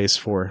in Phase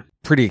 4.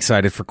 Pretty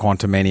excited for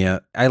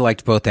Quantumania. I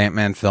liked both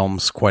Ant-Man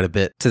films quite a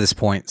bit to this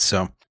point,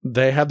 so...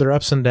 They had their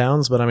ups and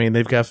downs, but I mean,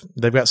 they've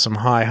got some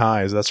high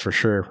highs, that's for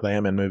sure, for the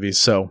Ant-Man movies.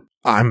 So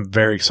I'm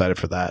very excited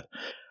for that.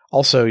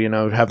 Also,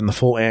 having the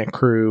full Ant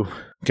crew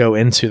go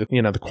into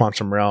the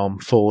quantum realm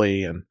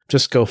fully and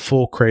just go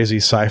full crazy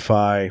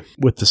sci-fi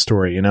with the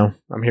story,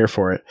 I'm here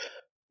for it.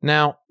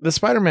 Now, the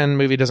Spider-Man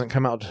movie doesn't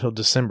come out until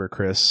December,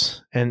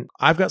 Chris, and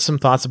I've got some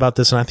thoughts about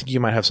this, and I think you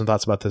might have some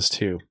thoughts about this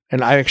too.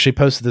 And I actually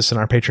posted this in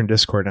our Patreon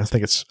Discord, and I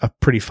think it's a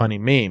pretty funny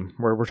meme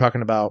where we're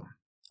talking about,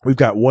 we've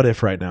got What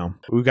If right now.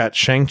 We've got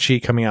Shang-Chi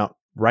coming out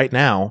right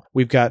now.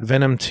 We've got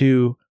Venom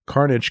 2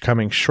 Carnage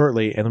coming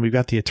shortly, and then we've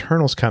got the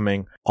Eternals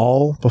coming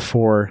all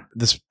before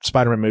this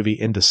Spider-Man movie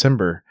in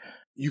December.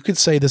 You could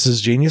say this is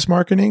genius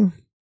marketing,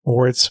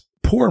 or it's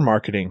poor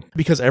marketing,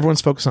 because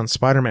everyone's focused on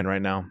Spider-Man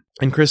right now.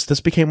 And Chris,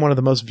 this became one of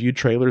the most viewed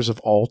trailers of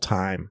all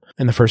time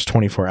in the first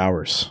 24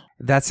 hours.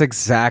 That's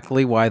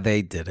exactly why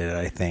they did it,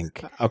 I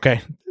think.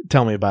 Okay,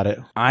 tell me about it.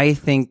 I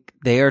think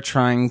they are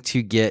trying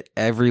to get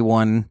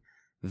everyone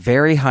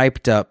very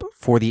hyped up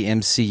for the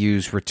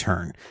MCU's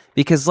return.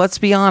 Because let's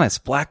be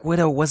honest, Black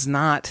Widow was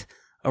not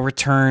a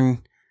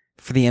return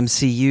for the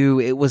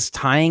MCU. It was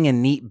tying a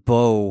neat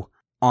bow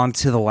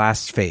onto the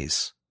last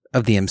phase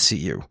of the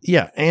MCU.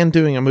 Yeah, and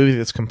doing a movie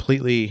that's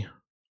completely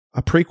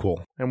a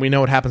prequel, and we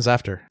know what happens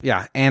after.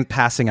 Yeah, and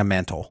passing a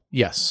mantle.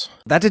 Yes.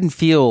 That didn't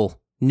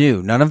feel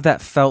new. None of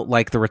that felt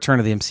like the return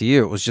of the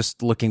MCU. It was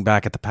just looking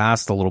back at the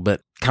past a little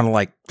bit. Kind of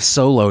like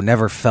Solo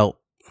never felt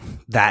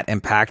that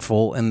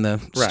impactful in the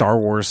Star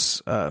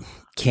Wars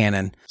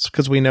canon. It's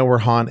because we know where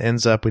Han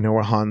ends up. We know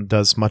what Han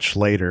does much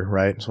later,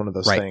 right? It's one of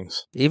those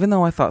things. Even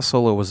though I thought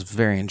Solo was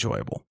very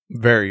enjoyable.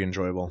 Very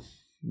enjoyable.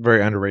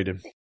 Very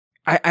underrated.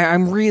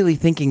 I'm really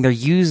thinking they're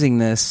using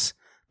this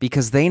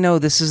because they know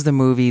this is the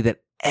movie that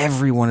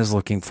everyone is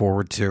looking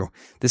forward to.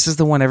 This is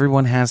the one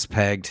everyone has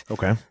pegged.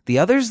 Okay. The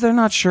others, they're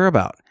not sure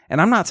about. And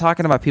I'm not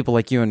talking about people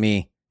like you and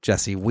me,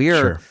 Jesse. We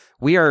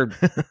are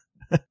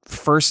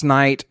first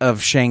night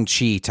of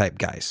Shang-Chi type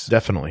guys.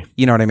 Definitely.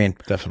 You know what I mean?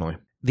 Definitely.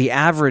 The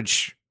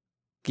average,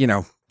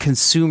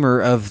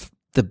 consumer of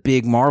the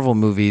big Marvel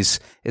movies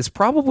is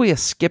probably a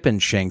skipping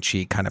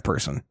Shang-Chi kind of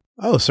person.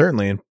 Oh,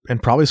 certainly.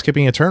 And probably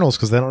skipping Eternals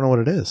because they don't know what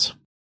it is.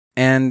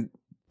 And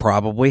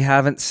probably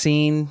haven't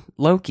seen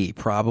Loki.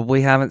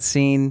 Probably haven't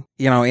seen,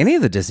 any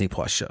of the Disney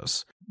Plus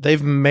shows.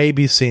 They've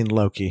maybe seen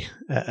Loki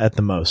at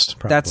the most,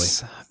 probably.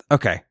 That's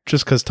okay.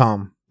 Just because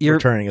Tom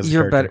returning as a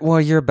character. Better.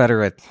 Well, you're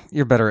better at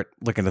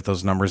looking at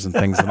those numbers and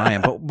things than I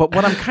am. But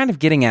what I'm kind of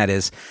getting at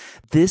is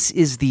this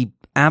is the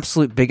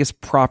absolute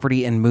biggest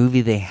property and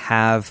movie they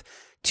have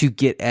to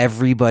get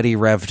everybody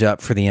revved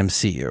up for the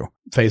MCU.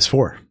 Phase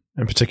 4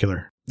 in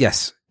particular.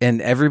 Yes.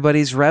 And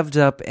everybody's revved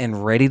up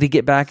and ready to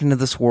get back into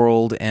this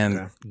world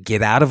and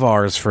get out of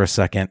ours for a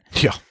second.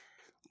 Yeah.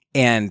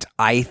 And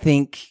I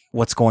think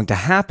what's going to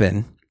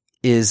happen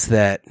is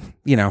that,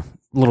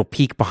 little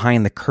peek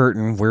behind the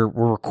curtain. We're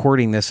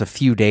recording this a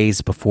few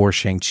days before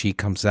Shang-Chi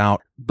comes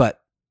out, but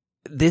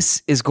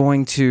this is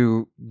going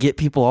to get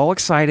people all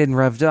excited and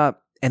revved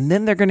up. And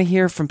then they're going to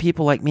hear from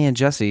people like me and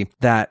Jesse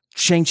that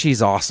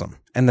Shang-Chi's awesome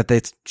and that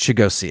they should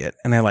go see it.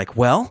 And they're like,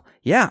 well,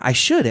 yeah, I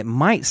should. It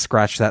might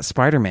scratch that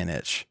Spider-Man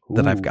itch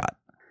that I've got.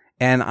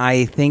 And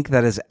I think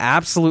that is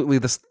absolutely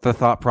the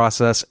thought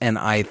process. And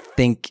I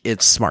think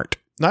it's smart.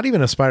 Not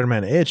even a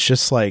Spider-Man itch,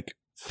 just like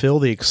fill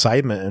the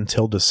excitement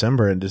until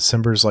December. And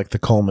December is like the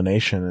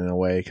culmination in a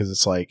way because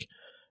it's like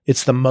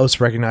it's the most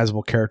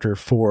recognizable character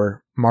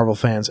for Marvel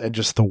fans and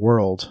just the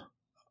world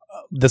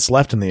that's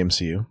left in the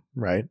MCU,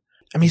 right?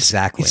 I mean,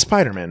 exactly. He's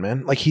Spider-Man,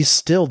 man. Like, he's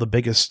still the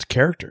biggest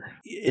character.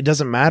 It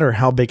doesn't matter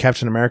how big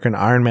Captain America and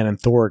Iron Man and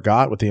Thor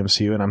got with the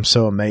MCU, and I'm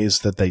so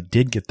amazed that they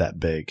did get that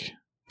big.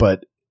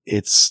 But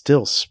it's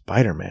still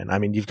Spider-Man. I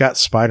mean, you've got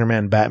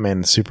Spider-Man, Batman,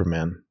 and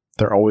Superman.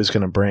 They're always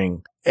going to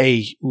bring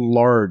a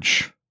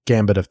large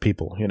gambit of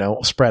people,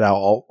 spread out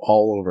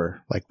all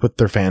over, like, with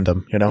their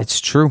fandom, It's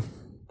true.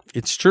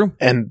 It's true.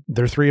 And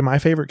they're 3 of my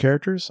favorite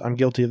characters. I'm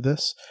guilty of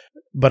this.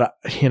 But,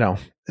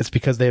 it's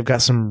because they've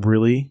got some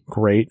really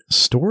great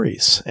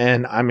stories.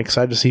 And I'm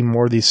excited to see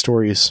more of these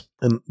stories.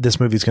 And this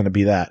movie's going to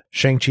be that.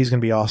 Shang-Chi's going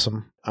to be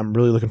awesome. I'm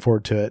really looking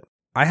forward to it.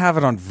 I have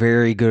it on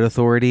very good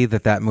authority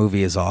that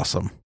movie is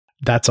awesome.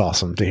 That's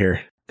awesome to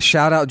hear.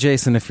 Shout out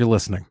Jason if you're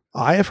listening.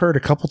 I have heard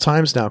a couple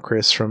times now,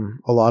 Chris, from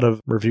a lot of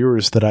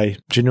reviewers that I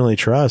genuinely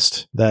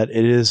trust that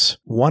it is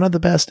one of the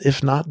best,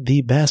 if not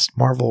the best,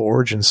 Marvel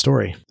origin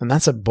story. And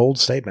that's a bold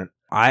statement.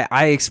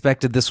 I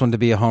expected this one to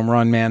be a home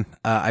run, man.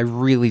 I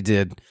really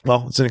did.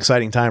 Well, it's an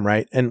exciting time,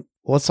 right? And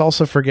let's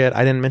also forget,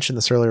 I didn't mention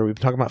this earlier, we've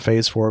been talking about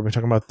Phase 4, we've been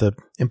talking about the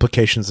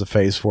implications of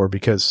Phase 4,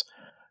 because,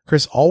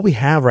 Chris, all we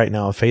have right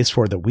now of Phase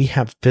 4 that we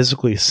have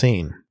physically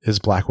seen is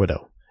Black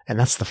Widow. And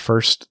that's the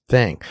first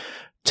thing.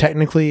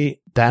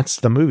 Technically, that's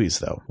the movies,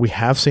 though. We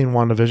have seen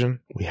WandaVision,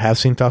 we have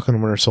seen Falcon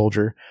and Winter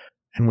Soldier,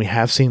 and we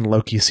have seen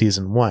Loki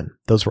Season 1.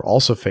 Those were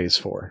also Phase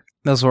 4.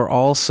 Those were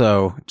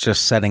also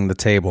just setting the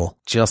table,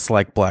 just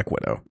like Black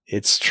Widow.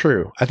 It's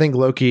true. I think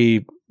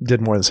Loki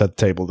did more than set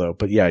the table, though.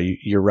 But yeah,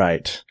 you're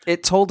right.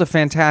 It told a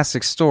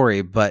fantastic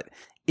story, but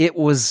it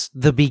was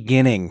the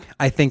beginning.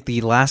 I think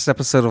the last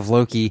episode of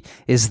Loki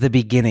is the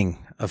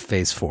beginning of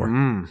Phase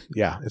 4.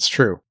 Yeah, it's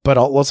true. But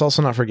let's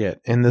also not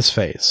forget, in this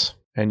phase,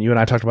 and you and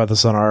I talked about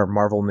this on our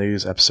Marvel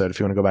News episode, if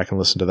you want to go back and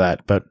listen to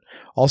that, but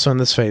also in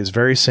this phase,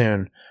 very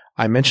soon,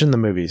 I mentioned the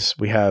movies.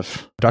 We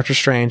have Doctor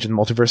Strange and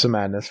Multiverse of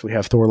Madness. We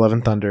have Thor: Love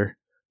and Thunder,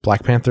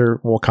 Black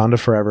Panther, Wakanda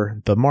Forever,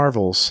 The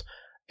Marvels,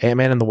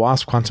 Ant-Man and the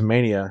Wasp: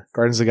 Quantumania,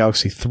 Guardians of the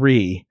Galaxy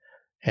 3,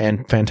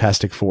 and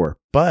Fantastic Four.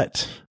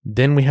 But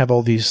then we have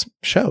all these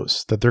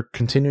shows that they're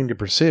continuing to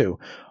pursue.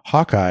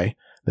 Hawkeye,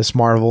 Miss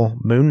Marvel,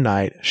 Moon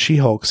Knight,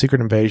 She-Hulk,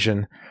 Secret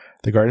Invasion,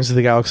 the Guardians of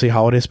the Galaxy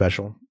Holiday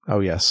Special. Oh,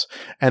 yes.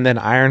 And then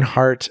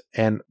Ironheart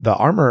and the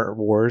Armor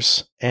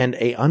Wars and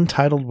a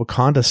untitled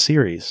Wakanda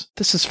series.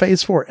 This is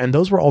Phase 4. And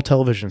those were all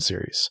television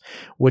series,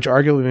 which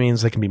arguably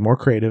means they can be more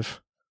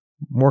creative,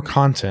 more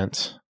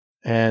content,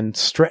 and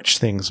stretch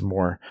things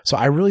more. So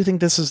I really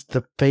think this is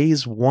the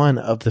Phase 1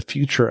 of the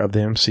future of the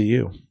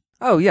MCU.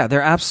 Oh, yeah.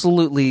 They're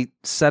absolutely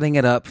setting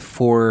it up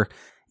for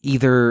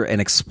either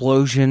an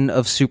explosion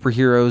of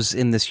superheroes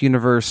in this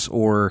universe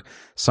or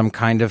some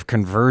kind of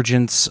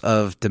convergence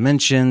of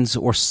dimensions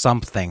or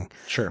something.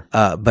 Sure.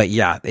 But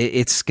yeah,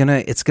 it's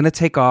gonna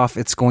take off.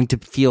 It's going to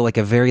feel like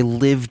a very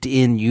lived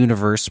in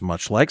universe,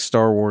 much like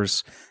Star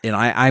Wars. And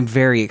I'm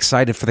very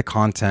excited for the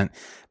content,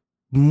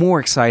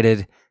 more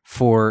excited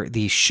for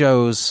the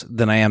shows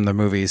than I am the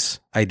movies,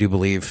 I do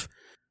believe,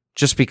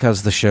 just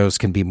because the shows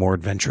can be more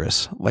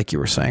adventurous, like you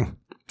were saying.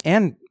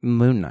 And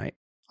Moon Knight.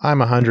 I'm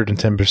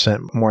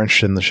 110% more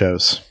interested in the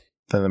shows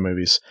than the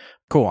movies.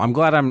 Cool. I'm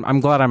glad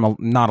I'm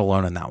not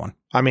alone in that one.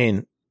 I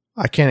mean,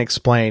 I can't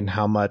explain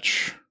how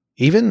much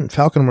even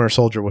Falcon and Winter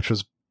Soldier, which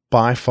was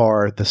by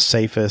far the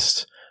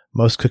safest,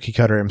 most cookie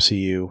cutter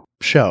MCU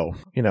show,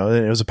 you know,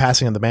 it was a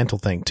passing of the mantle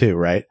thing too,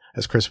 right?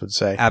 As Chris would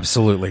say.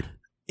 Absolutely.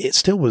 It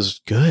still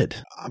was good.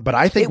 But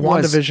I think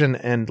WandaVision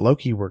and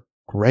Loki were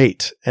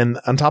great. And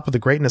on top of the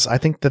greatness, I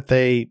think that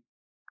they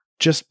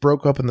just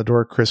broke open the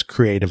door, Chris,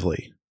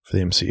 creatively for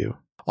the MCU.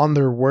 On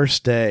their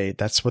worst day,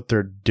 that's what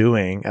they're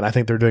doing. And I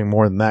think they're doing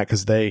more than that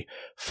because they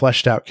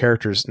fleshed out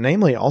characters.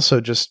 Namely,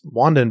 also just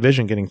Wanda and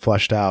Vision getting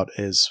fleshed out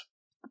is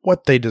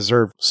what they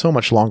deserved so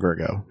much longer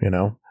ago, you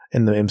know,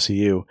 in the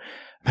MCU.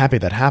 I'm happy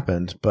that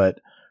happened. But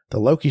the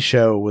Loki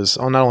show was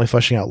not only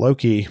fleshing out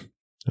Loki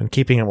and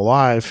keeping him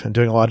alive and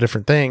doing a lot of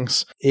different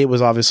things, it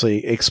was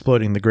obviously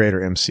exploding the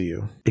greater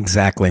MCU.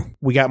 Exactly.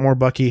 We got more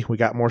Bucky, we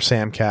got more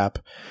Sam Cap,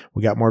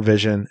 we got more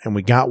Vision, and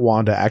we got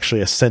Wanda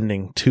actually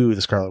ascending to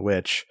the Scarlet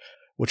Witch,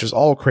 which is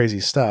all crazy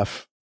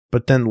stuff.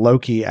 But then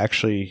Loki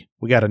actually,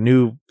 we got a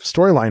new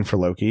storyline for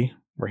Loki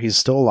where he's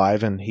still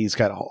alive and he's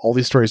got all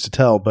these stories to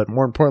tell. But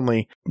more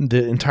importantly,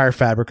 the entire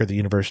fabric of the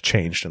universe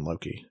changed in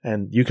Loki.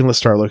 And you can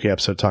listen to our Loki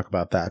episode to talk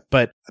about that.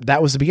 But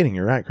that was the beginning.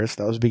 You're right, Chris.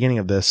 That was the beginning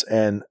of this.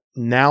 And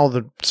now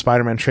the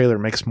Spider-Man trailer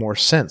makes more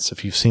sense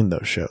if you've seen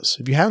those shows.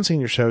 If you haven't seen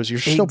your shows, you're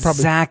still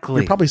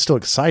probably still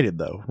excited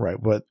though, right?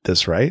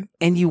 Right?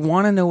 And you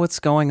want to know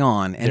what's going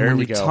on. And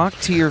when you talk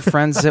to your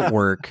friends at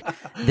work,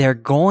 they're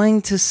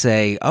going to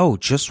say, "Oh,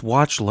 just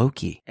watch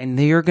Loki." And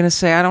you're going to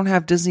say, "I don't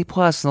have Disney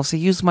Plus." And they'll say,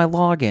 "Use my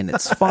login.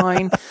 It's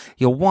fine."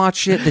 You'll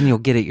watch it, then you'll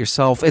get it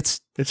yourself.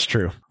 It's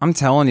true. I'm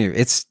telling you,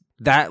 it's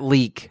that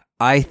leak,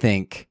 I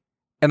think.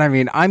 And I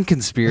mean, I'm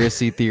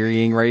conspiracy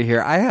theorying right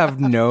here. I have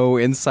no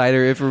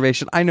insider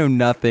information. I know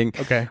nothing.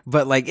 Okay.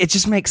 But like, it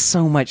just makes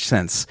so much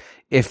sense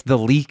if the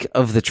leak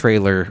of the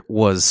trailer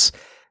was,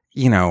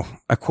 you know,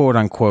 a quote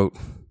unquote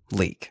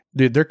leak.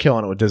 Dude, they're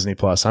killing it with Disney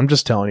Plus. I'm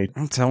just telling you.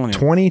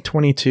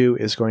 2022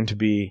 is going to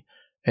be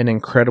an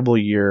incredible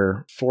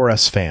year for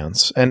us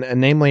fans. And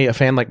namely a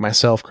fan like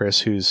myself,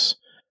 Chris, who's,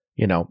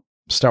 you know,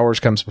 Star Wars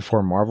comes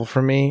before Marvel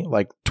for me.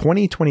 Like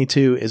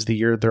 2022 is the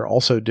year they're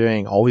also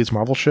doing all these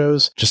Marvel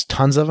shows, just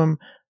tons of them.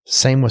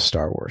 Same with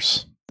Star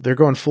Wars. They're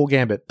going full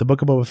gambit. The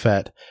Book of Boba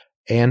Fett,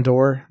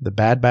 Andor, The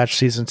Bad Batch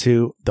Season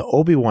 2, the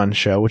Obi-Wan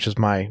show, which is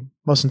my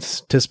most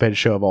anticipated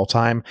show of all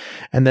time.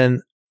 And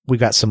then we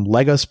got some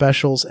Lego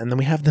specials, and then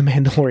we have The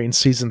Mandalorian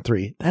Season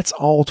 3. That's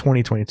all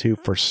 2022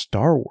 for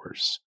Star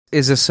Wars.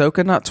 Is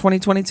Ahsoka not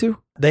 2022?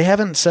 They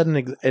haven't set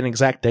an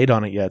exact date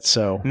on it yet,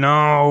 so...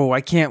 No,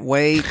 I can't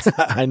wait.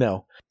 I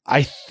know.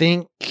 I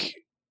think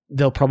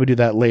they'll probably do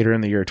that later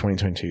in the year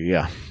 2022,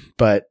 yeah.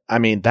 But, I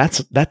mean,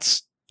 that's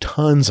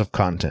tons of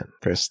content,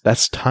 Chris.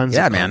 That's tons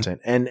of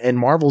content. And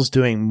Marvel's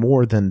doing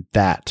more than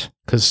that,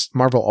 because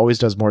Marvel always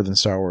does more than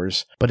Star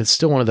Wars. But it's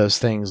still one of those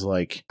things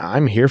like,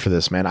 I'm here for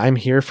this, man. I'm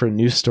here for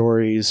new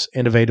stories,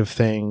 innovative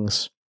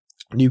things,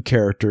 new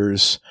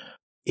characters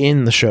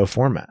in the show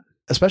format.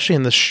 Especially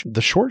in the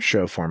short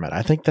show format.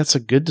 I think that's a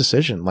good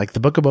decision. Like the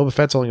Book of Boba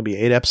Fett's only going to be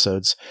 8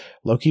 episodes.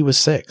 Loki was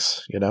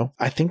 6, you know?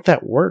 I think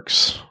that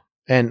works.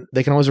 And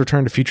they can always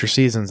return to future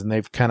seasons, and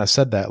they've kind of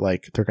said that,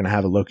 like, they're going to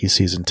have a Loki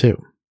season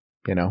 2,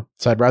 you know?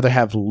 So I'd rather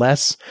have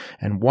less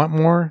and want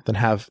more than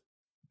have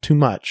too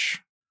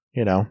much,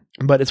 you know?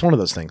 But it's one of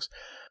those things.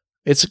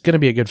 It's going to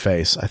be a good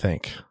phase, I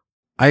think.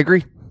 I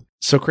agree.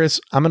 So,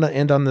 Chris, I'm going to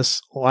end on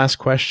this last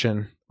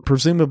question.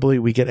 Presumably,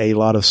 we get a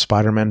lot of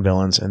Spider-Man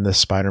villains in this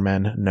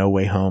Spider-Man No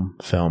Way Home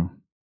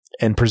film.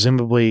 And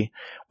presumably,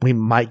 we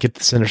might get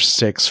the Sinister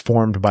Six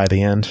formed by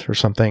the end or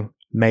something.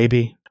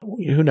 Maybe.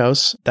 Who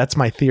knows? That's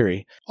my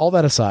theory. All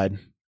that aside,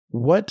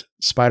 what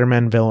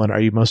Spider-Man villain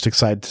are you most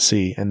excited to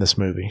see in this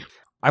movie?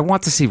 I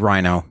want to see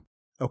Rhino.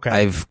 Okay.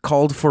 I've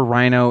called for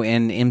Rhino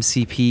in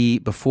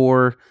MCP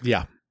before.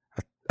 Yeah.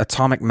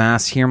 Atomic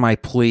Mass, hear my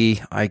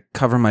plea. I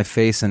cover my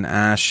face in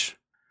ash.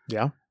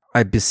 Yeah.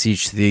 I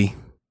beseech thee.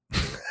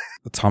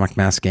 Atomic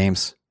Mass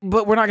Games.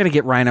 But we're not going to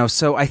get Rhino,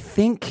 so I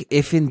think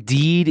if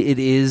indeed it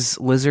is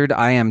Lizard,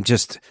 I am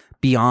just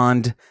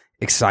beyond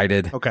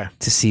excited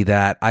to see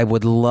that. I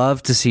would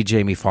love to see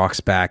Jamie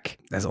Foxx back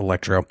as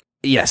Electro.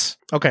 Yes.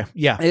 Okay,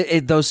 yeah.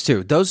 Those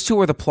two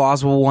are the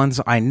plausible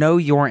ones. I know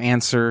your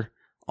answer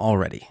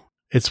already.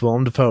 It's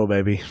Willem Dafoe,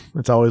 baby.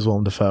 It's always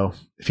Willem Dafoe.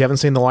 If you haven't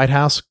seen The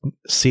Lighthouse,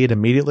 see it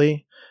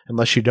immediately.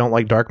 Unless you don't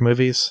like dark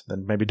movies,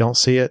 then maybe don't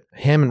see it.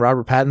 Him and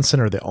Robert Pattinson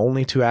are the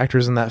only 2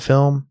 actors in that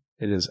film.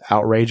 It is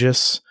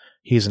outrageous.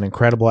 He's an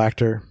incredible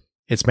actor.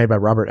 It's made by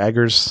Robert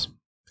Eggers,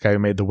 the guy who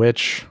made The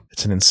Witch.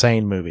 It's an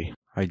insane movie.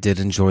 I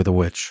did enjoy The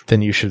Witch.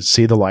 Then you should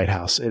see The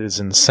Lighthouse. It is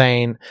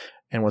insane.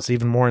 And what's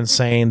even more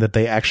insane, that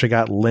they actually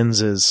got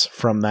lenses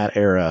from that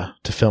era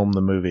to film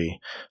the movie.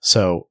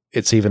 So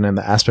it's even in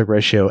the aspect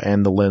ratio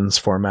and the lens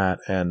format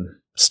and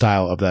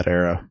style of that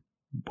era,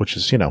 which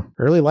is, you know,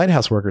 early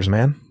Lighthouse workers,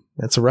 man.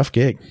 It's a rough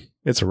gig.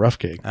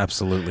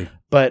 Absolutely.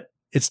 But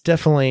it's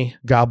definitely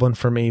Goblin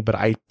for me, but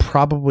I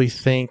probably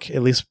think,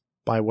 at least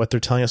by what they're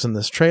telling us in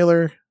this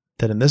trailer,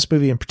 that in this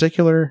movie in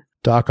particular,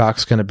 Doc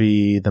Ock's going to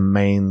be the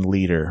main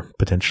leader,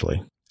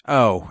 potentially.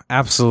 Oh,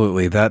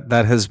 absolutely. That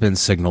has been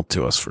signaled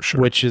to us for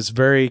sure. Which is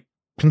very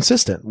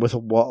consistent with a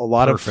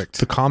lot of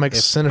the comics.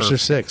 It's Sinister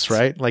Six,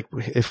 right? Like,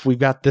 if we've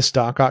got this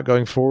Doc Ock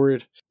going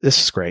forward,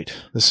 this is great.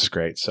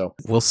 So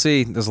we'll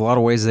see. There's a lot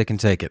of ways they can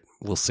take it.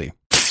 We'll see.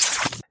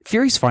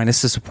 Fury's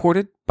Finest is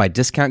supported by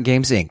Discount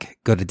Games Inc.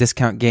 Go to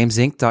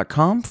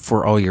discountgamesinc.com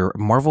for all your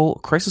Marvel,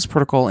 Crisis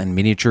Protocol, and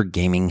miniature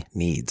gaming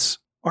needs.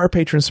 Our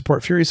patrons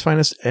support Fury's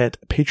Finest at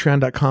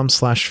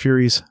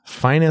patreon.com/Fury's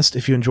Finest.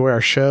 If you enjoy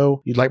our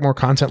show, you'd like more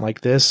content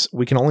like this,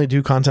 we can only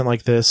do content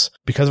like this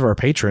because of our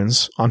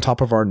patrons on top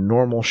of our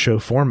normal show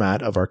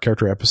format of our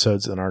character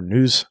episodes and our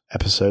news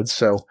episodes.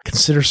 So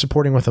consider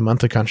supporting with a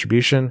monthly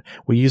contribution.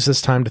 We use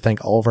this time to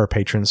thank all of our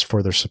patrons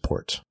for their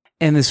support.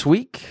 And this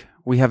week,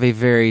 we have a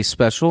very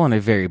special and a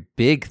very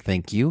big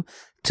thank you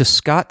to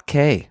Scott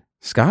K.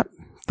 Scott,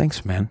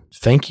 thanks, man.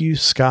 Thank you,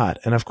 Scott.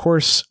 And of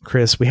course,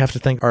 Chris, we have to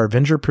thank our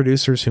Avenger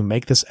producers who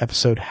make this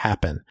episode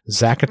happen.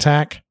 Zack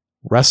Attack,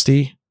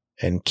 Rusty,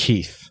 and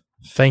Keith.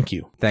 Thank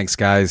you. Thanks,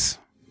 guys.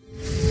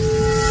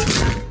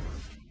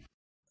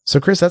 So,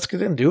 Chris, that's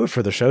going to do it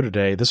for the show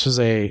today. This was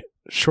a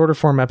shorter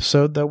form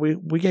episode, though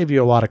we gave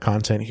you a lot of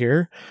content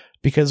here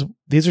because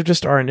these are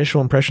just our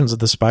initial impressions of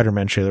the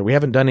Spider-Man trailer. We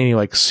haven't done any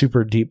like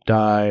super deep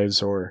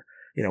dives or,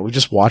 we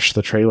just watched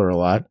the trailer a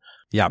lot.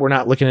 Yeah. We're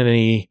not looking at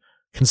any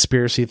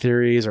conspiracy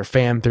theories or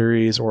fan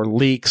theories or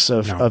leaks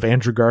of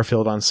Andrew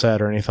Garfield on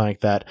set or anything like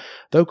that.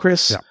 Though,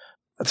 Chris,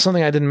 that's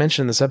something I didn't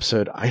mention in this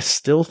episode. I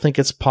still think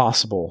it's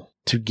possible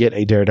to get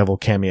a Daredevil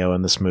cameo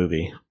in this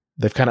movie.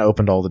 They've kind of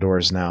opened all the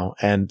doors now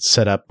and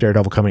set up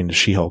Daredevil coming to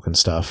She-Hulk and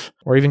stuff,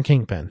 or even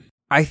Kingpin.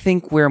 I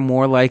think we're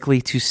more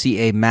likely to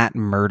see a Matt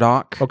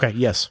Murdock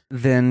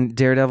than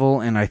Daredevil,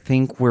 and I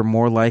think we're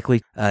more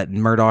likely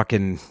Murdock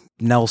and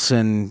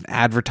Nelson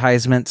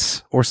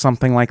advertisements or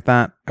something like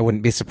that. I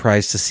wouldn't be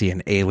surprised to see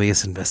an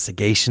Alias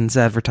Investigations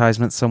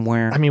advertisement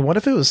somewhere. I mean, what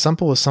if it was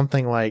simple as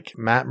something like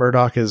Matt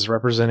Murdock is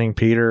representing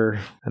Peter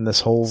in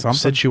this whole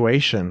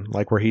situation,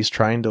 like where he's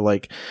trying to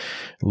like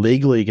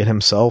legally get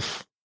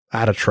himself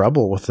out of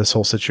trouble with this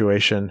whole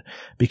situation,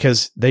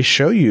 because they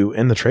show you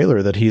in the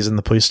trailer that he's in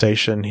the police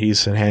station,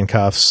 he's in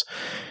handcuffs,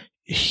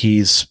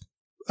 he's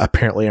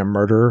apparently a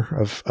murderer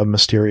of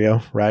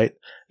Mysterio, right?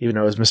 Even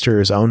though it was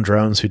Mysterio's own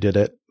drones who did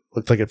it.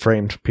 Looked like it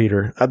framed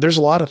Peter. There's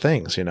a lot of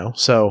things,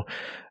 so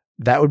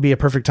that would be a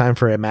perfect time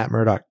for a Matt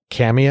Murdock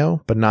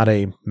cameo, but not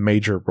a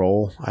major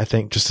role, I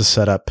think, just to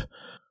set up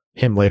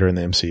him later in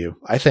the MCU.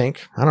 I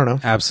think. I don't know.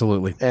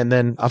 Absolutely. And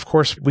then, of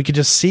course, we could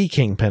just see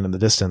Kingpin in the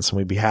distance and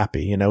we'd be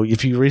happy.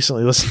 If you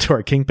recently listened to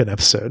our Kingpin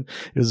episode,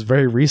 it was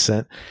very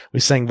recent. We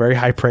sang very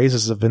high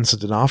praises of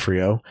Vincent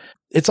D'Onofrio.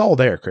 It's all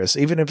there, Chris.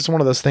 Even if it's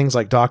one of those things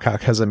like Doc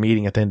Ock has a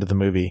meeting at the end of the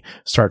movie,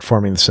 start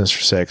forming the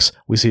Sinister Six,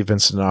 we see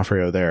Vincent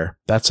D'Onofrio there.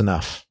 That's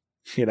enough.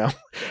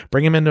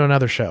 Bring him into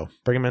another show.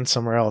 Bring him in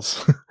somewhere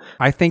else.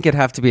 I think it'd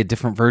have to be a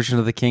different version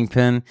of the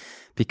Kingpin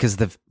because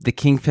the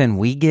Kingpin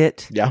we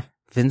get,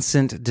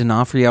 Vincent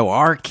D'Onofrio,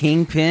 our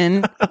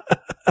Kingpin,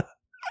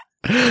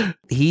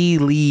 he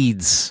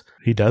leads.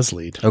 He does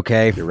lead.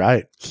 Okay. You're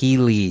right. He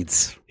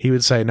leads. He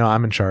would say, no,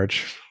 I'm in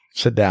charge.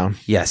 Sit down.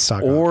 Yes.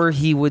 Or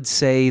he would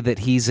say that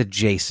he's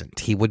adjacent.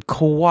 He would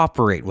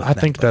cooperate with them.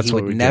 I think that's what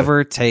he would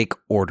never take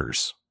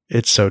orders.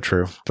 It's so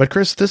true. But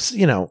Chris, this,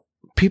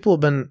 people have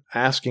been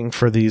asking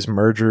for these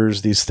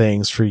mergers, these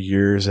things for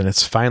years, and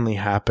it's finally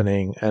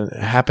happening, and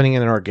happening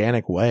in an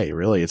organic way,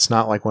 really. It's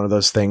not like one of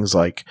those things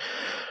like,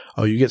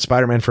 oh, you get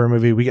Spider-Man for a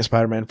movie, we get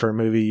Spider-Man for a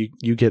movie,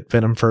 you get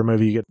Venom for a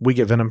movie, we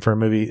get Venom for a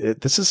movie.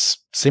 This is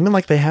seeming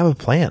like they have a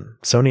plan,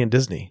 Sony and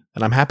Disney,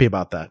 and I'm happy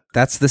about that.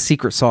 That's the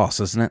secret sauce,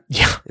 isn't it?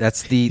 Yeah.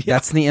 That's the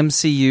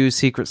MCU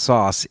secret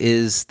sauce,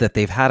 is that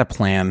they've had a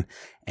plan,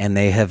 and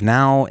they have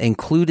now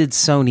included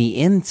Sony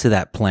into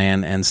that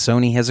plan, and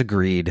Sony has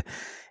agreed.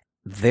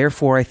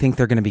 Therefore, I think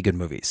they're going to be good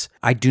movies.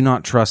 I do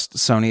not trust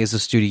Sony as a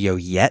studio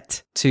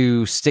yet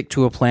to stick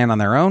to a plan on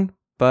their own,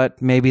 but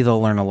maybe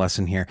they'll learn a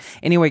lesson here.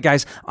 Anyway,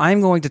 guys,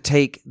 I'm going to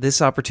take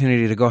this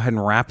opportunity to go ahead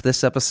and wrap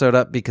this episode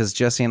up because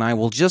Jesse and I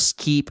will just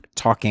keep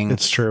talking.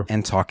 It's true.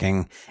 And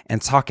talking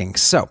and talking.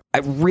 So I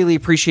really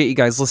appreciate you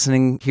guys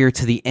listening here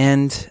to the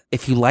end.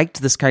 If you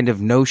liked this kind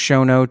of no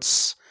show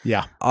notes,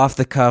 off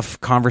the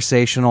cuff,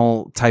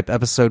 conversational type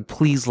episode,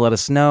 please let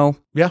us know.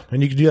 Yeah,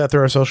 and you can do that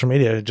through our social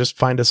media. Just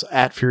find us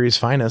at Fury's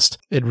Finest.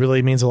 It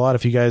really means a lot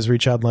if you guys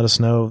reach out and let us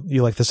know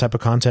you like this type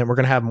of content. We're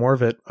going to have more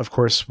of it. Of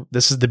course,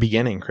 this is the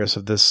beginning, Chris,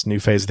 of this new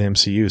phase of the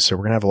MCU. So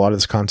we're going to have a lot of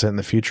this content in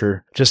the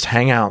future. Just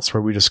hangouts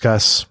where we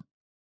discuss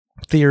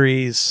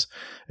theories,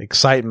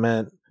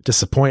 excitement,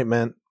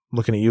 disappointment,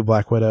 looking at you,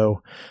 Black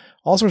Widow,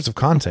 all sorts of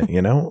content,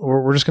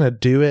 we're just going to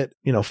do it,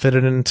 fit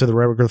it into the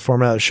regular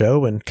format of the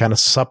show and kind of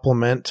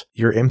supplement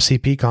your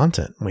MCP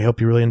content. We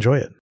hope you really enjoy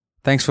it.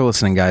 Thanks for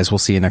listening, guys. We'll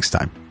see you next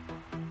time.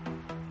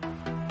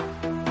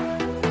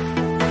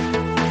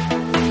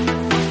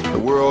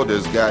 The world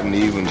has gotten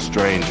even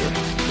stranger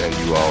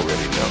than you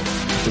already know.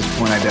 At this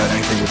point, I doubt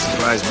anything would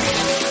surprise me.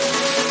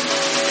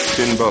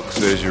 $10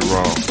 says you're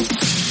wrong.